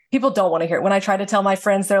people don't want to hear it. When I try to tell my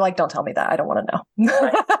friends, they're like, don't tell me that. I don't want to know.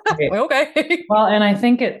 Right. Okay. Well, and I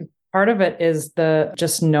think part of it is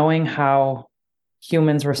just knowing how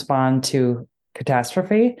humans respond to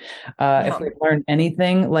catastrophe. If we've learned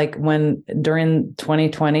anything, like during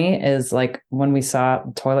 2020 is like when we saw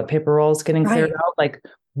toilet paper rolls getting cleared out, like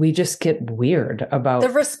we just get weird about the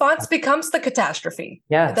response becomes the catastrophe.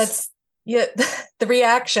 Yes. That's the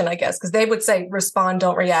reaction, I guess, because they would say respond,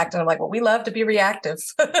 don't react. And I'm like, well, we love to be reactive.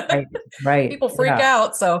 Right. People freak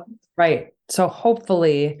out. So right. So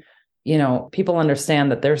hopefully, people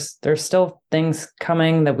understand that there's still things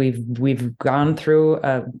coming, that we've gone through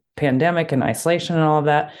a pandemic and isolation and all of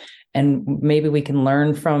that. And maybe we can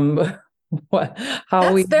learn from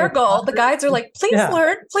that's their goal. The guides are like, please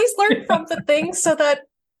learn from the things so that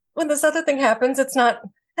when this other thing happens, it's not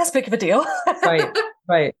as big of a deal.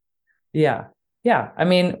 Right. Yeah. I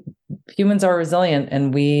mean, humans are resilient,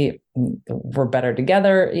 and we're better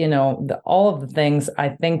together. All of the things. I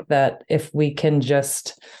think that if we can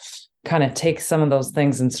just kind of take some of those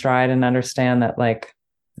things in stride and understand that, like,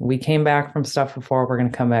 we came back from stuff before, we're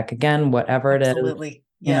going to come back again, whatever it is. Absolutely.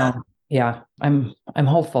 Yeah. I'm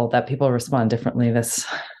hopeful that people respond differently this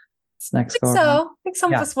next go. I think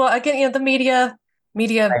some of us will. Again, the media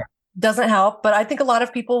doesn't help, but I think a lot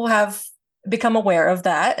of people have become aware of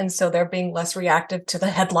that. And so they're being less reactive to the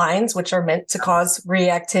headlines, which are meant to cause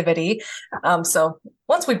reactivity. So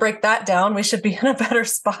once we break that down, we should be in a better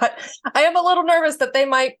spot. I am a little nervous that they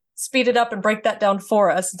might speed it up and break that down for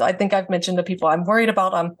us. I think I've mentioned to people, I'm worried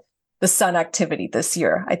about the sun activity this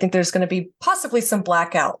year. I think there's going to be possibly some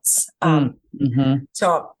blackouts.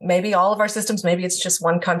 So maybe all of our systems, maybe it's just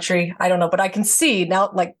one country. I don't know, but I can see now,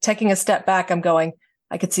 like taking a step back, I'm going,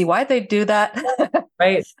 I could see why they do that.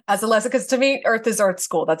 Right. As a lesson, because to me, Earth is Earth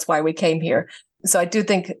school. That's why we came here. So I do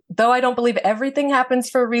think, though I don't believe everything happens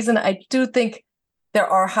for a reason, I do think there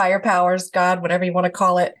are higher powers, God, whatever you want to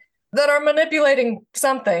call it, that are manipulating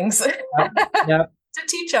some things to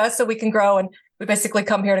teach us so we can grow. And we basically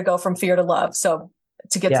come here to go from fear to love. So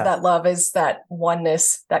to get to that love is that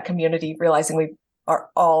oneness, that community, realizing we are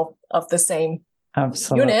all of the same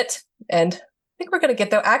unit. And I think we're going to get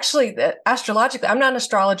there. Actually, astrologically, I'm not an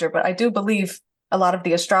astrologer, but I do believe a lot of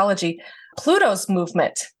the astrology. Pluto's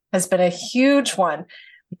movement has been a huge one.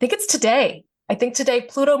 I think it's today. I think today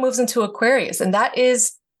Pluto moves into Aquarius, and that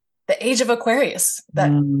is the age of Aquarius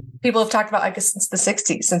that people have talked about, I guess, since the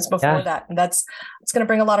 60s, since before that. And it's going to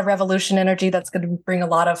bring a lot of revolution energy. That's going to bring a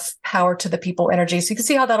lot of power to the people energy. So you can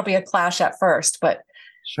see how that'll be a clash at first. But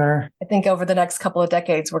sure, I think over the next couple of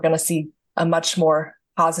decades, we're going to see a much more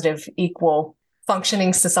positive, equal,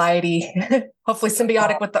 functioning society, hopefully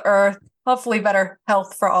symbiotic with the earth, hopefully better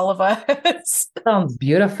health for all of us. Sounds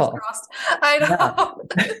beautiful. I know.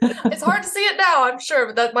 It's hard to see it now, I'm sure,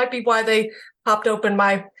 but that might be why they popped open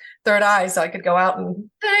my third eye so I could go out and,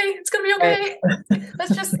 hey, it's going to be okay. Right.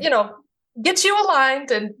 Let's just, get you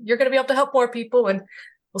aligned and you're going to be able to help more people and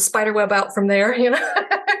we'll spiderweb out from there,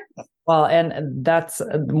 Well, and that's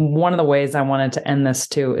one of the ways I wanted to end this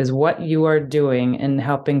too, is what you are doing in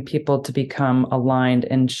helping people to become aligned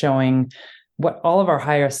and showing what all of our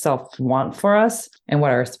higher self want for us and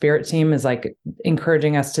what our spirit team is like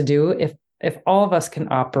encouraging us to do. If all of us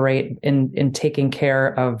can operate in taking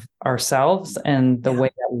care of ourselves and the way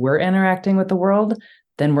that we're interacting with the world,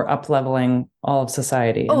 then we're up leveling all of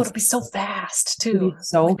society. Oh, it'll be so fast too.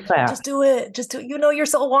 So fast. Just do it. Just do it. Your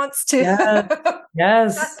soul wants to.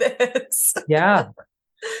 Yes. Yeah.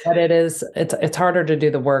 But it's harder to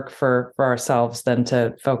do the work for ourselves than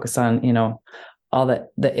to focus on, all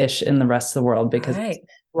the ish in the rest of the world, because a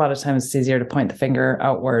lot of times it's easier to point the finger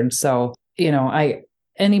outward. So,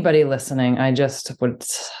 anybody listening, I just would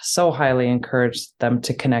so highly encourage them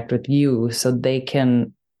to connect with you so they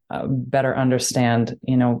can better understand,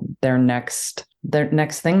 their next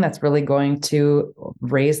thing that's really going to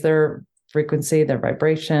raise their frequency, their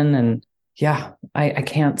vibration. And I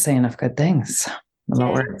can't say enough good things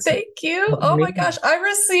about work. Thank you. Oh my gosh. I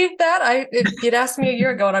received that. If you'd asked me a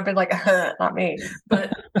year ago and I'd been like, not me,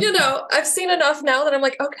 but I've seen enough now that I'm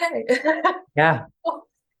like, okay. Yeah.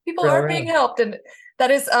 People are being helped. And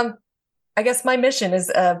that is, I guess my mission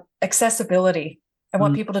is accessibility. I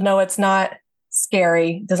want people to know it's not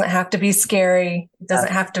scary. It doesn't have to be scary. It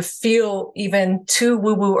doesn't have to feel even too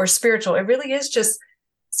woo-woo or spiritual. It really is just,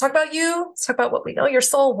 let's talk about you. Let's talk about what we know your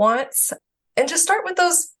soul wants, and just start with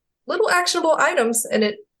those little actionable items. And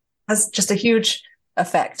it has just a huge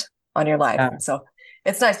effect on your life. Yeah. So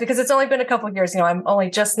it's nice because it's only been a couple of years. I'm only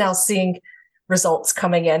just now seeing results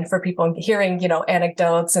coming in for people and hearing,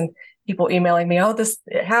 anecdotes and people emailing me, oh,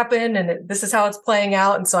 it happened and this is how it's playing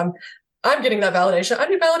out. And so I'm getting that validation. I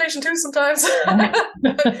need validation too sometimes.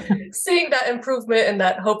 Seeing that improvement and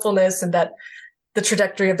that hopefulness and that the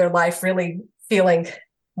trajectory of their life really feeling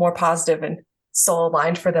more positive and soul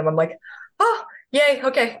aligned for them. I'm like, oh, yay.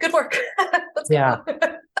 Okay. Good work. Let's go.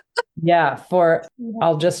 Yeah.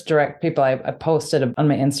 I'll just direct people. I posted on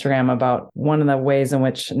my Instagram about one of the ways in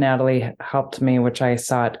which Natalie helped me, which I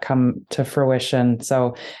saw it come to fruition.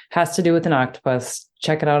 So has to do with an octopus.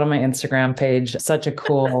 Check it out on my Instagram page. Such a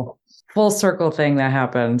cool full circle thing that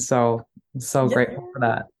happened. So grateful for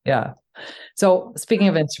that. Yeah. So speaking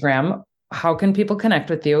of Instagram, how can people connect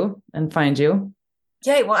with you and find you?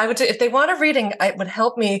 Yeah, well, I would if they want a reading, it would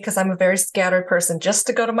help me because I'm a very scattered person. Just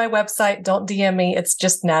to go to my website, don't DM me. It's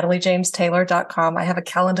just nataliejamestaylor.com. I have a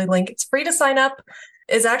Calendly link. It's free to sign up.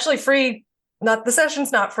 It's actually free. The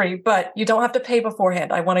session's not free, but you don't have to pay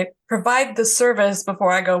beforehand. I want to provide the service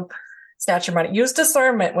before I go snatch your money. Use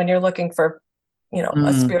discernment when you're looking for,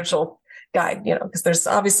 a spiritual guide, because there's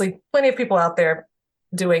obviously plenty of people out there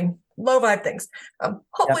doing low vibe things.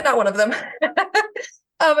 Hopefully not one of them.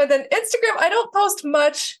 And then Instagram, I don't post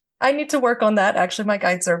much. I need to work on that. Actually, my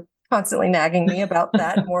guides are constantly nagging me about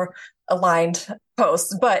that, more aligned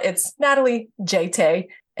posts, but it's Natalie J. Tay,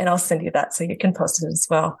 and I'll send you that so you can post it as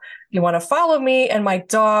well. If you want to follow me and my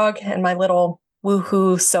dog and my little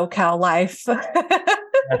woohoo SoCal life,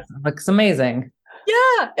 That looks amazing.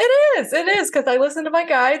 Yeah, it is. It is because I listened to my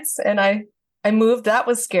guides and I moved. That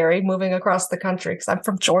was scary moving across the country because I'm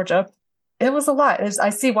from Georgia. It was a lot. I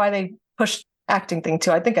see why they pushed acting thing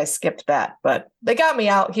too. I think I skipped that, but they got me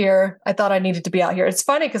out here. I thought I needed to be out here. It's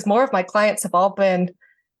funny because more of my clients have all been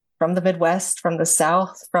from the Midwest, from the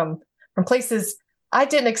South, from places I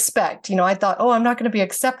didn't expect. I thought, oh, I'm not going to be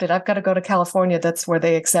accepted. I've got to go to California. That's where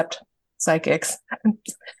they accept psychics.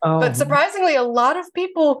 Oh, But surprisingly, a lot of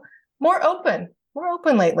people more open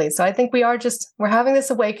lately. So I think we're having this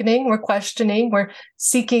awakening. We're questioning, we're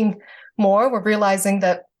seeking more. We're realizing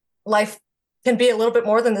that life can be a little bit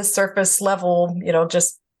more than this surface level,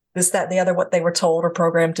 just this, that, and the other, what they were told or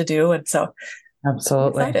programmed to do. And so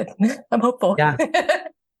absolutely. I'm excited. I'm hopeful. Yeah.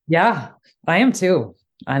 Yeah, I am too.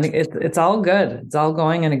 I think it's all good. It's all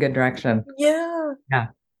going in a good direction. Yeah. Yeah.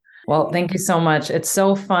 Well, thank you so much. It's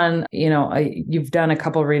so fun. You've done a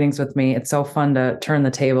couple readings with me. It's so fun to turn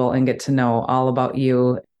the table and get to know all about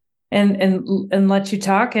you and let you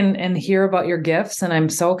talk and hear about your gifts. And I'm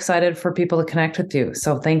so excited for people to connect with you.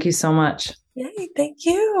 So thank you so much. Yay, thank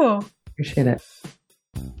you. Appreciate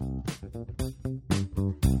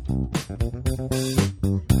it.